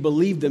yet you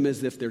believe them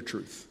as if they're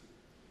truth.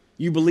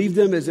 You believe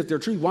them as if they're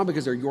truth. Why?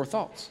 Because they're your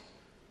thoughts.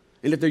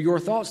 And if they're your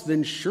thoughts,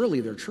 then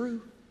surely they're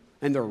true,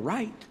 and they're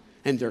right,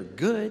 and they're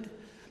good.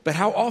 But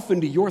how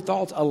often do your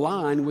thoughts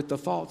align with the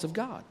thoughts of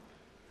God?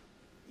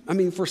 I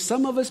mean, for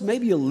some of us,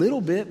 maybe a little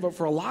bit, but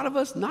for a lot of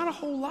us, not a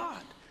whole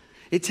lot.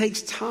 It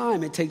takes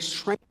time. It takes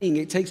training.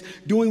 It takes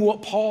doing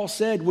what Paul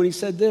said when he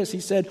said this.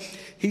 He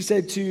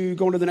said to,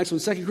 going to the next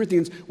one, 2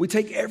 Corinthians, we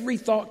take every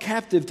thought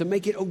captive to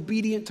make it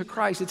obedient to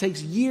Christ. It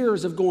takes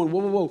years of going,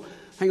 whoa.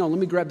 Hang on, let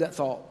me grab that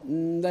thought.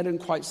 That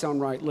didn't quite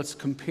sound right. Let's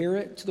compare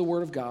it to the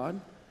Word of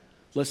God.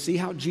 Let's see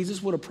how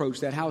Jesus would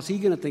approach that. How is he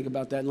going to think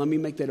about that? And let me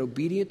make that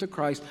obedient to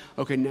Christ.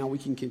 Okay, now we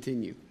can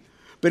continue.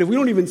 But if we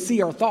don't even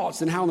see our thoughts,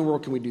 then how in the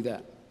world can we do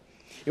that?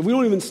 If we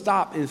don't even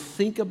stop and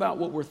think about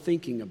what we're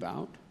thinking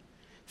about,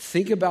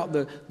 think about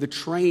the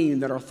train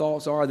that our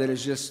thoughts are that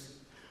is just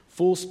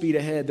full speed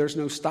ahead. There's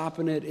no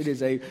stopping it. It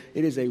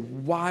is a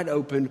wide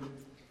open,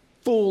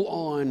 full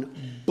on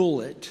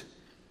bullet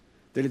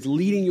that is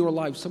leading your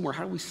life somewhere.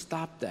 How do we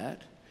stop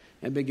that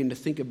and begin to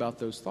think about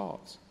those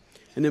thoughts?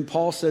 And then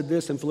Paul said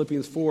this in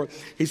Philippians 4.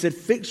 He said,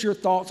 fix your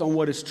thoughts on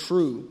what is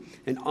true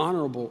and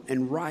honorable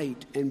and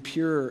right and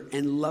pure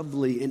and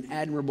lovely and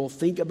admirable.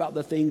 Think about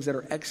the things that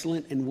are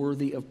excellent and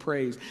worthy of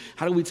praise.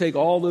 How do we take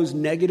all those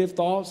negative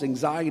thoughts,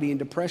 anxiety and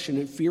depression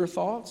and fear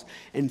thoughts,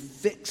 and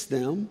fix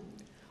them,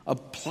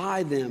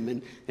 apply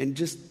them, and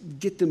just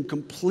get them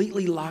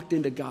completely locked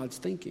into God's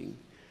thinking?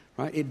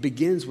 Right? It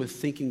begins with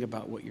thinking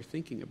about what you're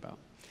thinking about.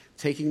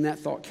 Taking that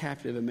thought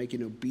captive and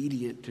making it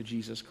obedient to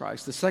Jesus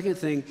Christ. The second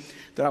thing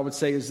that I would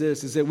say is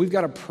this, is that we've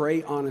got to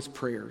pray honest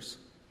prayers.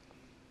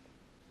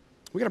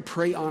 We've got to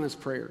pray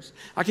honest prayers.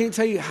 I can't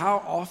tell you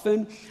how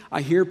often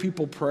I hear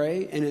people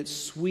pray, and it's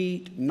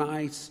sweet,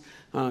 nice,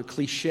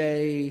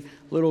 cliche,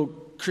 little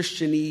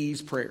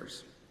Christianese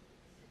prayers.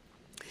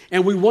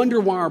 And we wonder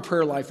why our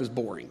prayer life is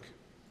boring.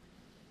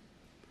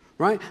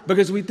 Right?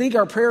 Because we think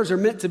our prayers are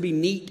meant to be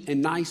neat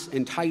and nice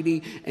and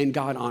tidy and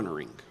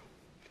God-honoring.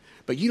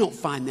 But you don't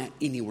find that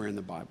anywhere in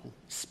the Bible,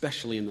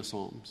 especially in the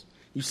Psalms.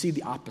 You see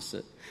the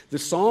opposite. The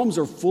Psalms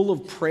are full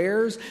of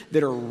prayers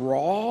that are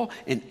raw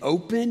and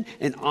open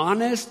and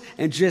honest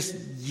and just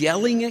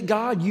yelling at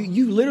God.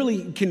 You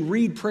literally can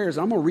read prayers.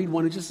 I'm going to read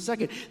one in just a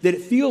second. That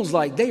it feels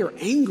like they are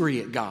angry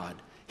at God.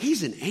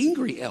 He's an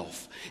angry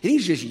elf. And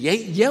he's just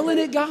yelling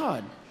at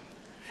God.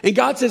 And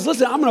God says,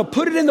 listen, I'm going to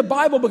put it in the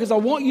Bible because I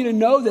want you to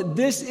know that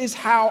this is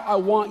how I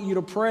want you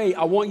to pray.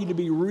 I want you to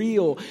be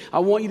real. I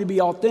want you to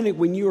be authentic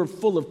when you are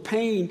full of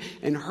pain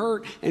and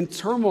hurt and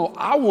turmoil.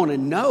 I want to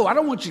know. I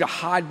don't want you to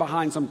hide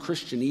behind some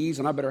Christianese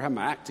and I better have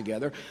my act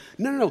together.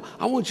 No.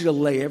 I want you to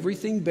lay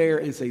everything bare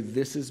and say,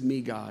 this is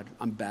me, God.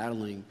 I'm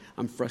battling.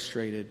 I'm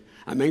frustrated.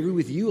 I'm angry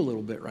with you a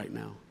little bit right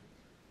now.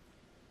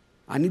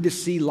 I need to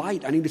see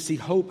light. I need to see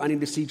hope. I need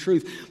to see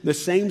truth. The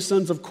same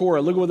sons of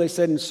Korah, look at what they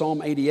said in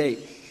Psalm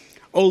 88.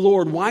 Oh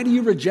Lord, why do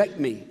you reject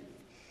me?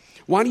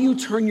 Why do you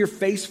turn your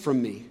face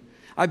from me?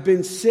 I've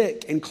been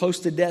sick and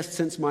close to death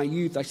since my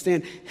youth. I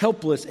stand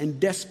helpless and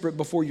desperate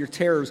before your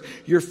terrors.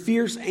 Your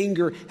fierce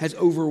anger has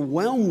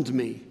overwhelmed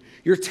me.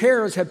 Your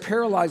terrors have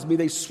paralyzed me.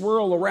 They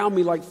swirl around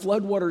me like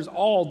floodwaters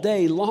all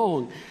day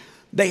long.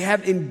 They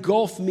have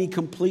engulfed me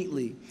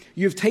completely.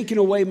 You have taken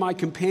away my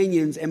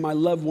companions and my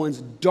loved ones.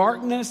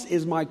 Darkness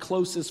is my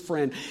closest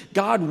friend.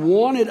 God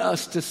wanted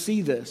us to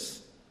see this.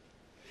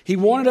 He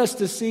wanted us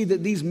to see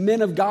that these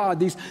men of God,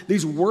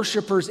 these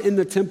worshipers in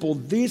the temple,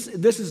 this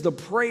is the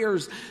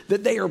prayers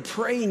that they are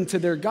praying to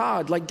their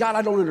God. Like, God,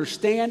 I don't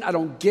understand. I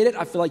don't get it.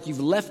 I feel like you've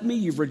left me.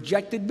 You've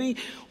rejected me.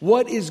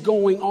 What is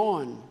going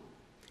on?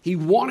 He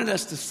wanted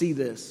us to see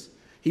this.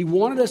 He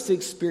wanted us to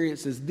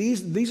experience this.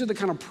 These are the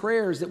kind of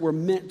prayers that we're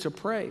meant to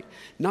pray.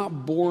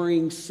 Not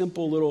boring,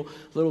 simple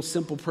little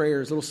simple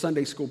prayers, little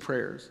Sunday school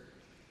prayers.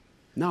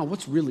 No,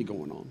 what's really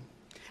going on?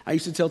 I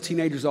used to tell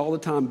teenagers all the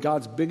time,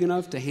 God's big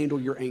enough to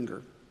handle your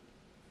anger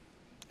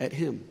at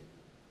him.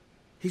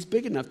 He's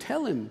big enough.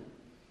 Tell him.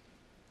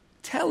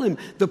 Tell him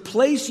the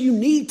place you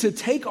need to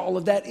take all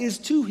of that is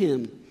to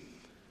him.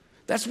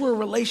 That's where a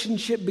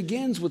relationship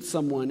begins with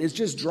someone. It's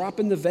just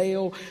dropping the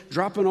veil,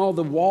 dropping all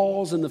the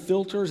walls and the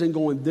filters and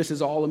going, this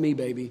is all of me,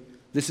 baby.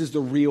 This is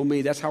the real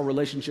me. That's how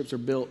relationships are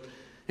built.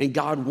 And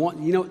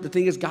the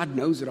thing is, God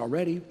knows it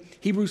already.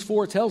 Hebrews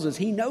 4 tells us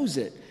he knows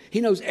it. He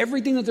knows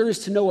everything that there is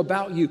to know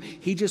about you.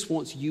 He just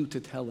wants you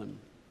to tell him.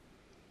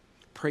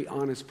 Pray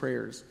honest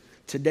prayers.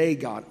 Today,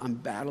 God, I'm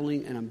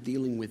battling and I'm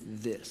dealing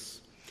with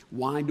this.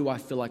 Why do I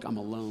feel like I'm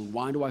alone?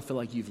 Why do I feel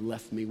like you've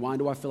left me? Why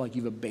do I feel like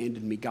you've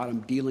abandoned me? God, I'm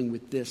dealing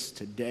with this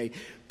today.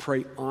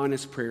 Pray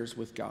honest prayers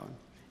with God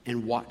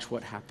and watch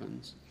what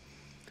happens.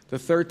 The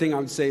third thing I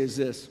would say is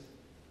this,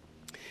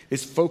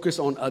 is focus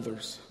on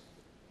others.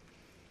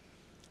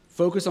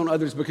 Focus on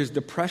others because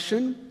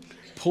depression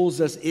pulls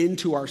us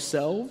into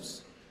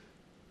ourselves.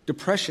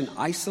 Depression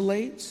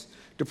isolates.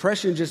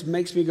 Depression just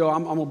makes me go,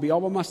 I'm going to be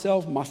all by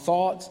myself, my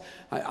thoughts.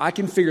 I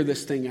can figure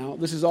this thing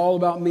out. This is all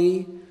about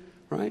me,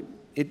 right?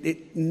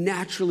 It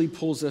naturally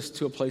pulls us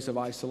to a place of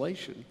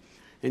isolation.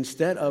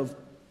 Instead of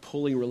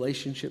pulling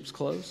relationships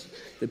close,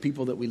 the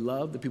people that we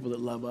love, the people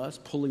that love us,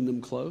 pulling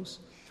them close.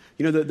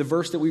 You know, the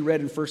verse that we read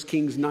in 1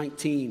 Kings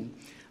 19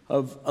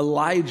 of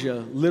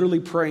Elijah literally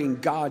praying,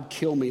 God,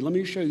 kill me. Let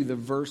me show you the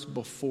verse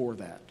before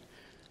that.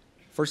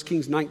 1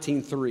 Kings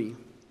 19:3.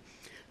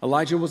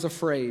 Elijah was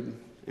afraid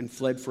and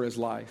fled for his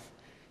life.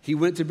 He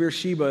went to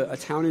Beersheba, a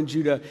town in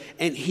Judah,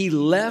 and he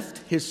left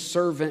his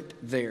servant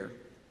there.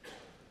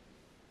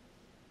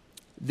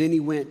 Then he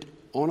went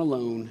on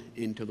alone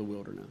into the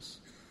wilderness.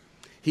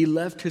 He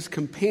left his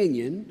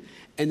companion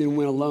and then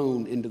went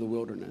alone into the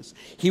wilderness.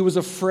 He was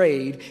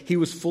afraid. He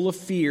was full of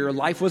fear.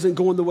 Life wasn't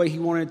going the way he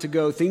wanted it to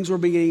go. Things were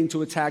beginning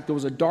to attack. There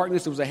was a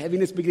darkness. There was a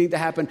heaviness beginning to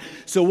happen.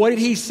 So what did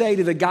he say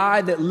to the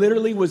guy that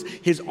literally was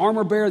his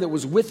armor bearer, that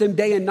was with him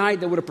day and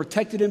night, that would have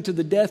protected him to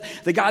the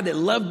death, the guy that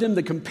loved him,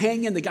 the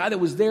companion, the guy that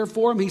was there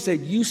for him? He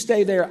said, you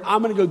stay there.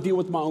 I'm going to go deal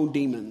with my own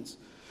demons.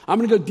 I'm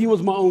going to go deal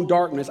with my own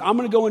darkness. I'm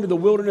going to go into the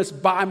wilderness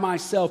by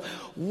myself.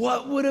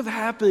 What would have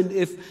happened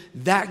if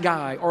that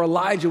guy or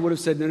Elijah would have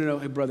said, no,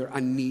 hey, brother, I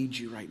need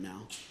you right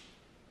now.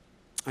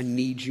 I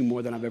need you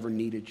more than I've ever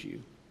needed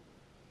you.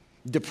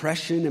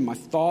 Depression and my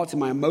thoughts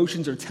and my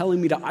emotions are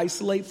telling me to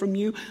isolate from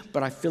you,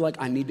 but I feel like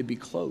I need to be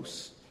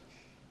close.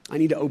 I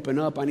need to open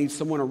up. I need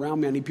someone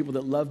around me. I need people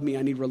that love me.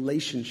 I need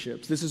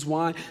relationships. This is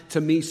why, to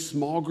me,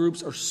 small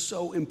groups are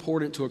so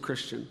important to a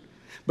Christian.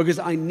 Because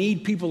I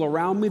need people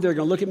around me that are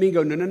going to look at me and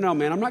go, no,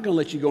 man, I'm not going to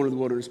let you go into the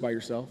wilderness by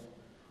yourself.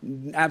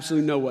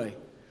 Absolutely no way.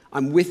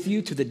 I'm with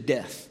you to the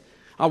death.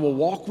 I will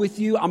walk with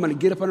you. I'm going to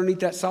get up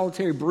underneath that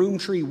solitary broom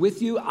tree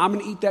with you. I'm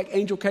going to eat that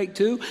angel cake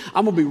too.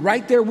 I'm going to be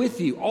right there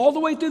with you all the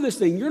way through this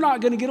thing. You're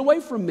not going to get away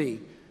from me.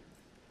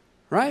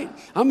 Right?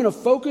 I'm going to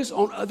focus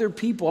on other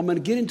people. I'm going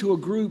to get into a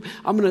group.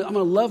 I'm going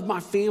to love my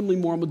family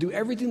more. I'm going to do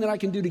everything that I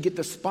can do to get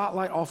the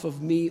spotlight off of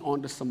me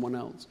onto someone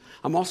else.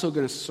 I'm also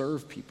going to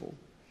serve people.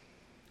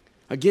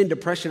 Again,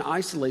 depression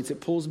isolates.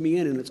 It pulls me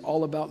in and it's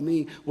all about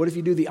me. What if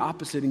you do the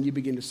opposite and you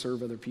begin to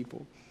serve other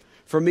people?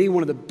 For me,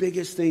 one of the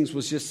biggest things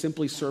was just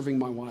simply serving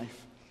my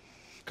wife.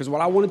 Because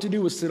what I wanted to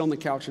do was sit on the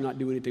couch and not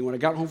do anything. When I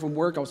got home from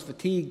work, I was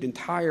fatigued and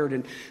tired,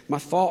 and my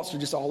thoughts were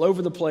just all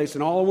over the place,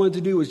 and all I wanted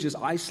to do was just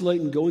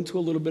isolate and go into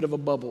a little bit of a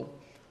bubble.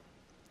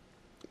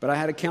 But I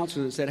had a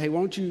counselor that said, hey,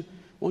 why don't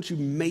you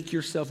make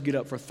yourself get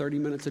up for 30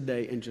 minutes a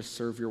day and just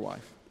serve your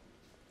wife?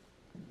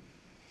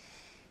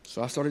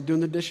 So I started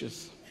doing the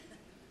dishes,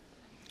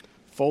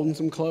 folding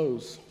some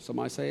clothes.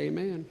 Somebody say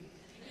amen.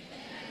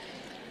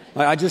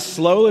 I just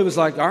slowly was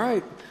like, all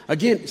right,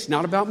 again, it's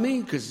not about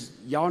me, because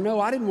y'all know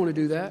I didn't want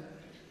to do that.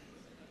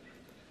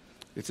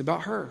 It's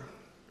about her.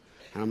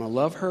 And I'm going to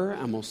love her.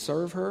 I'm going to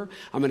serve her.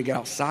 I'm going to get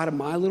outside of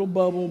my little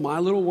bubble, my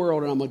little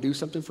world, and I'm going to do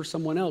something for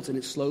someone else. And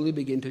it slowly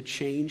began to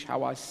change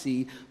how I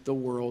see the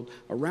world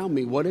around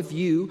me. What if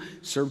you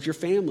served your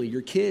family,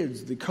 your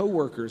kids, the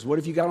coworkers? What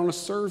if you got on a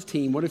serve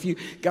team? What if you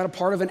got a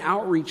part of an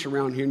outreach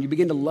around here and you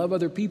begin to love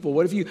other people?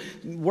 What if you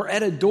were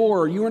at a door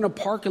or you were in a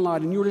parking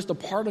lot and you were just a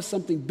part of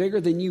something bigger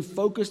than you,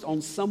 focused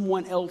on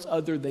someone else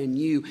other than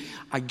you?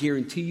 I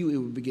guarantee you it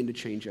would begin to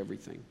change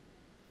everything.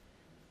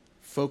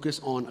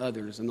 Focus on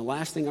others. And the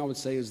last thing I would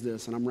say is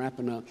this, and I'm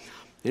wrapping up,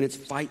 and it's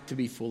fight to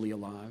be fully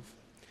alive.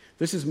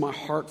 This is my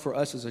heart for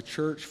us as a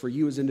church, for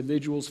you as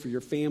individuals, for your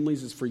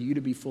families, is for you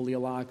to be fully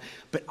alive.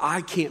 But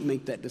I can't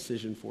make that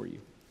decision for you.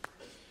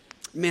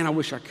 Man, I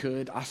wish I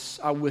could.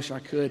 I wish I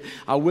could.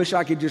 I wish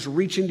I could just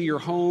reach into your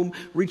home,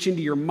 reach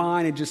into your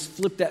mind, and just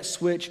flip that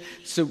switch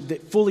so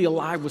that fully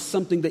alive was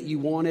something that you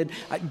wanted.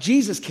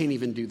 Jesus can't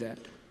even do that.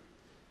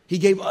 He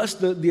gave us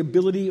the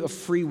ability of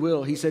free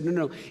will. He said,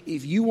 no,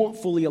 if you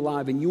want fully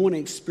alive and you want to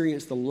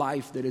experience the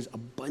life that is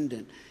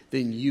abundant,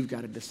 then you've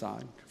got to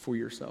decide for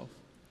yourself.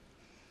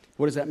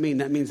 What does that mean?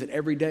 That means that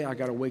every day I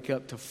got to wake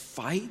up to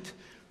fight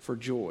for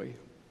joy,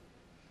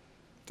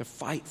 to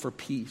fight for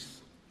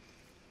peace,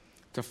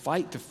 to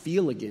fight to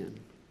feel again.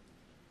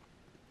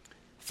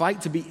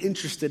 Fight to be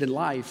interested in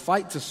life,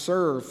 fight to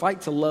serve,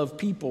 fight to love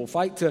people,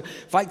 fight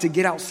to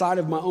get outside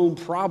of my own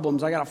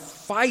problems. I got to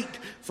fight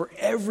for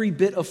every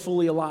bit of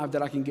fully alive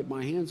that I can get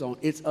my hands on.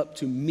 It's up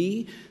to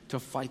me to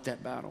fight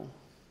that battle.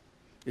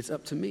 It's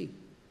up to me.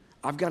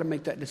 I've got to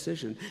make that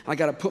decision. I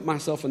got to put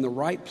myself in the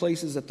right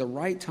places at the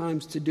right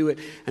times to do it.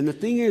 And the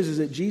thing is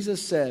that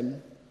Jesus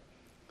said,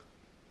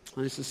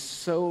 and this is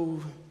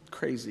so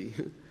crazy,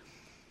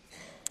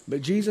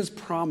 but Jesus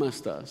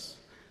promised us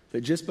that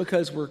just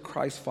because we're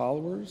Christ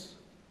followers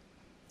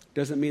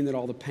doesn't mean that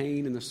all the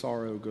pain and the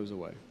sorrow goes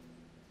away.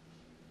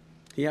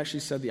 He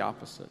actually said the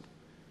opposite.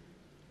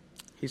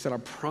 He said, I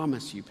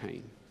promise you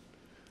pain.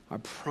 I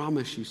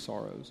promise you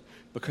sorrows,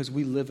 because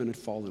we live in a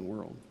fallen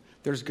world.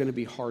 There's going to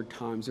be hard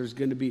times. There's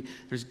going to be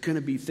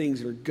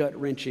things that are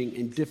gut-wrenching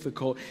and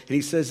difficult. And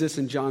he says this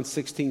in John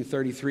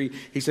 16:33.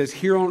 He says,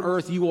 here on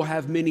earth you will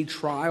have many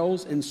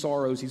trials and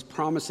sorrows. He's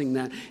promising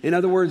that. In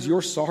other words,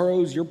 your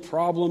sorrows, your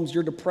problems,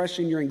 your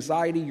depression, your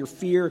anxiety, your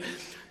fear,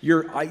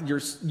 your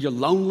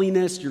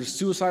loneliness, your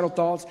suicidal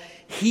thoughts,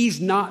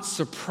 he's not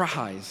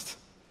surprised.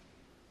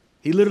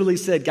 He literally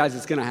said, guys,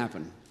 it's going to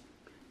happen.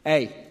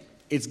 Hey,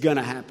 it's going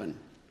to happen.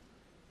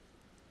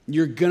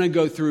 You're going to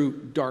go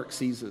through dark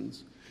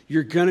seasons.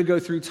 You're going to go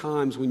through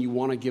times when you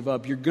want to give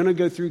up. You're going to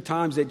go through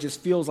times that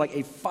just feels like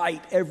a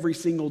fight every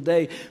single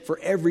day for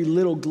every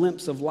little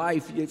glimpse of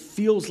life. It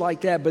feels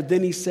like that. But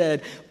then he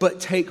said, but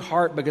take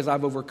heart, because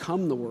I've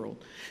overcome the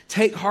world.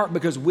 Take heart,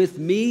 because with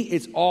me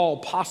it's all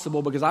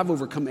possible, because I've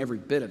overcome every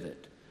bit of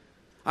it.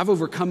 I've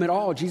overcome it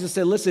all. Jesus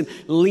said, listen,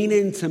 lean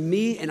into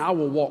me and I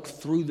will walk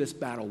through this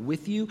battle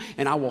with you,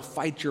 and I will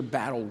fight your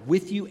battle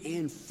with you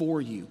and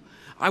for you.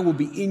 I will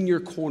be in your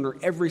corner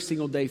every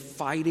single day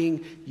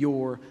fighting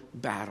your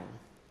battle.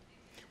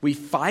 We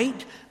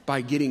fight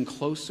by getting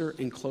closer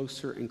and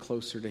closer and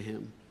closer to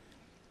him,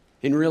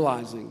 and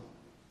realizing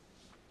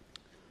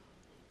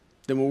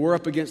that when we're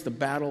up against the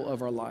battle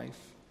of our life,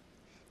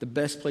 the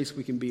best place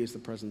we can be is the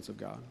presence of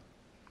God.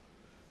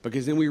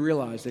 Because then we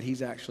realize that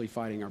he's actually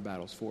fighting our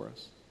battles for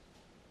us.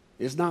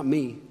 It's not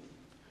me.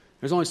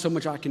 There's only so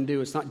much I can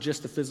do. It's not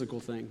just a physical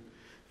thing.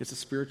 It's a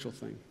spiritual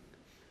thing.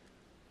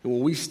 And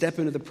when we step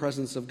into the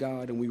presence of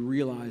God and we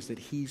realize that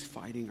he's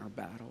fighting our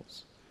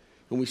battles,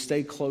 and we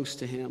stay close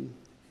to him,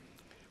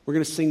 we're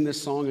going to sing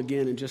this song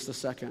again in just a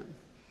second.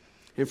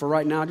 And for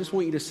right now, I just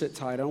want you to sit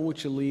tight. I don't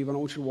want you to leave. I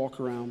don't want you to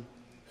walk around.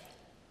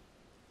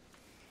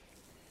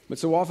 But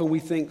so often we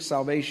think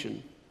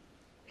salvation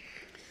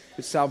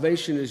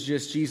is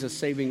just Jesus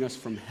saving us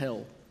from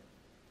hell.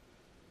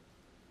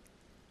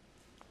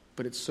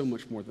 But it's so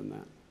much more than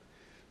that.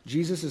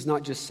 Jesus is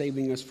not just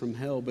saving us from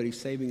hell, but he's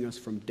saving us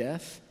from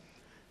death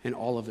and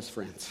all of his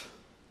friends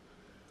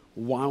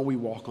while we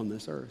walk on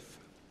this earth.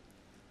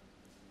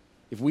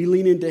 If we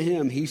lean into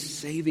him, he's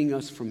saving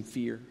us from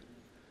fear.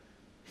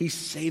 He's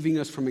saving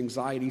us from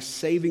anxiety. He's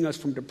saving us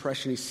from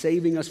depression. He's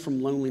saving us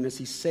from loneliness.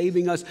 He's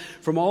saving us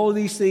from all of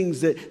these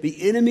things that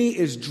the enemy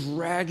is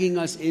dragging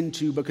us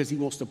into because he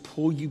wants to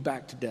pull you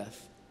back to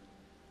death.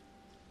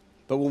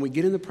 But when we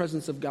get in the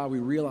presence of God, we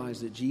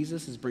realize that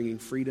Jesus is bringing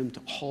freedom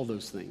to all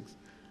those things.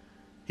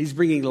 He's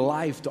bringing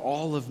life to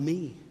all of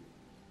me.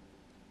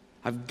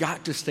 I've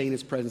got to stay in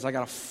his presence. I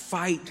got to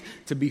fight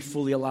to be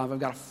fully alive. I've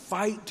got to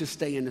fight to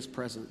stay in his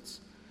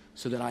presence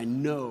so that I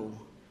know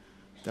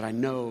that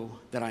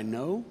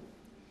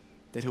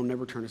he'll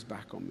never turn his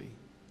back on me.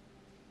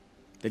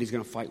 That he's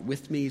going to fight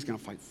with me. He's going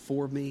to fight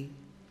for me.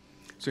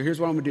 So here's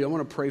what I'm going to do. I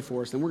want to pray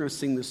for us. Then we're going to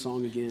sing this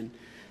song again.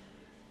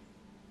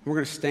 We're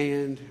going to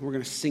stand. We're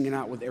going to sing it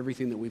out with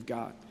everything that we've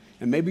got.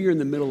 And maybe you're in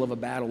the middle of a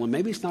battle. And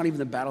maybe it's not even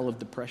the battle of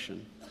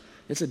depression.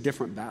 It's a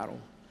different battle.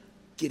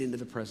 Get into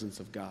the presence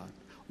of God.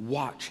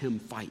 Watch him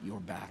fight your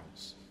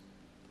battles.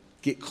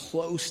 Get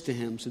close to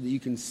him so that you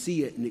can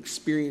see it and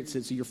experience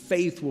it, so your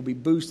faith will be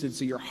boosted,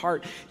 so your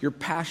heart, your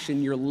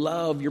passion, your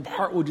love, your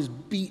heart will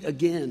just beat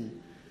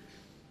again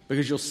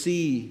because you'll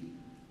see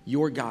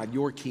your God,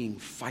 your King,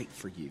 fight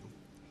for you.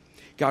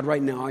 God,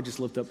 right now, I just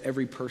lift up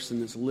every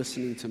person that's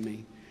listening to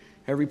me,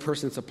 every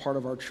person that's a part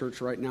of our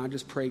church right now. I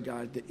just pray,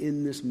 God, that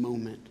in this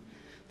moment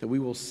that we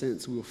will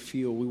sense, we will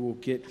feel, we will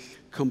get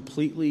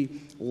completely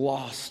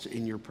lost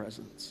in your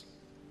presence.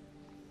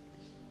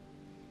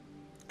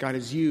 God,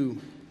 as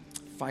you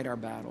fight our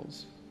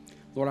battles,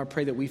 Lord, I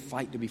pray that we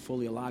fight to be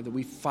fully alive, that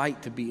we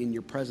fight to be in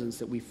your presence,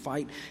 that we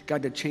fight,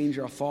 God, to change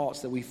our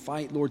thoughts, that we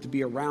fight, Lord, to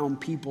be around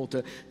people,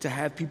 to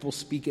have people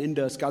speak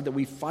into us, God, that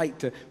we fight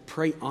to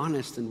pray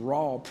honest and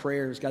raw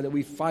prayers, God, that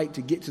we fight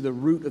to get to the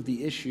root of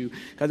the issue,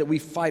 God, that we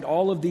fight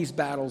all of these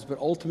battles, but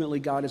ultimately,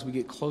 God, as we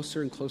get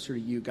closer and closer to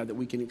you, God, that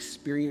we can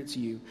experience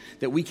you,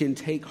 that we can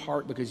take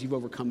heart because you've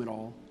overcome it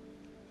all.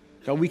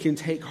 God, we can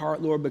take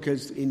heart, Lord,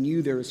 because in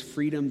you there is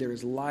freedom, there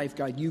is life.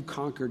 God, you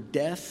conquered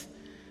death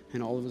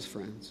and all of his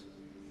friends.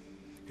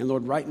 And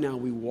Lord, right now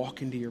we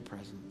walk into your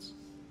presence.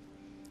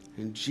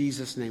 In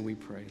Jesus' name we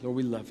pray. Lord,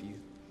 we love you.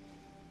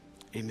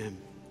 Amen.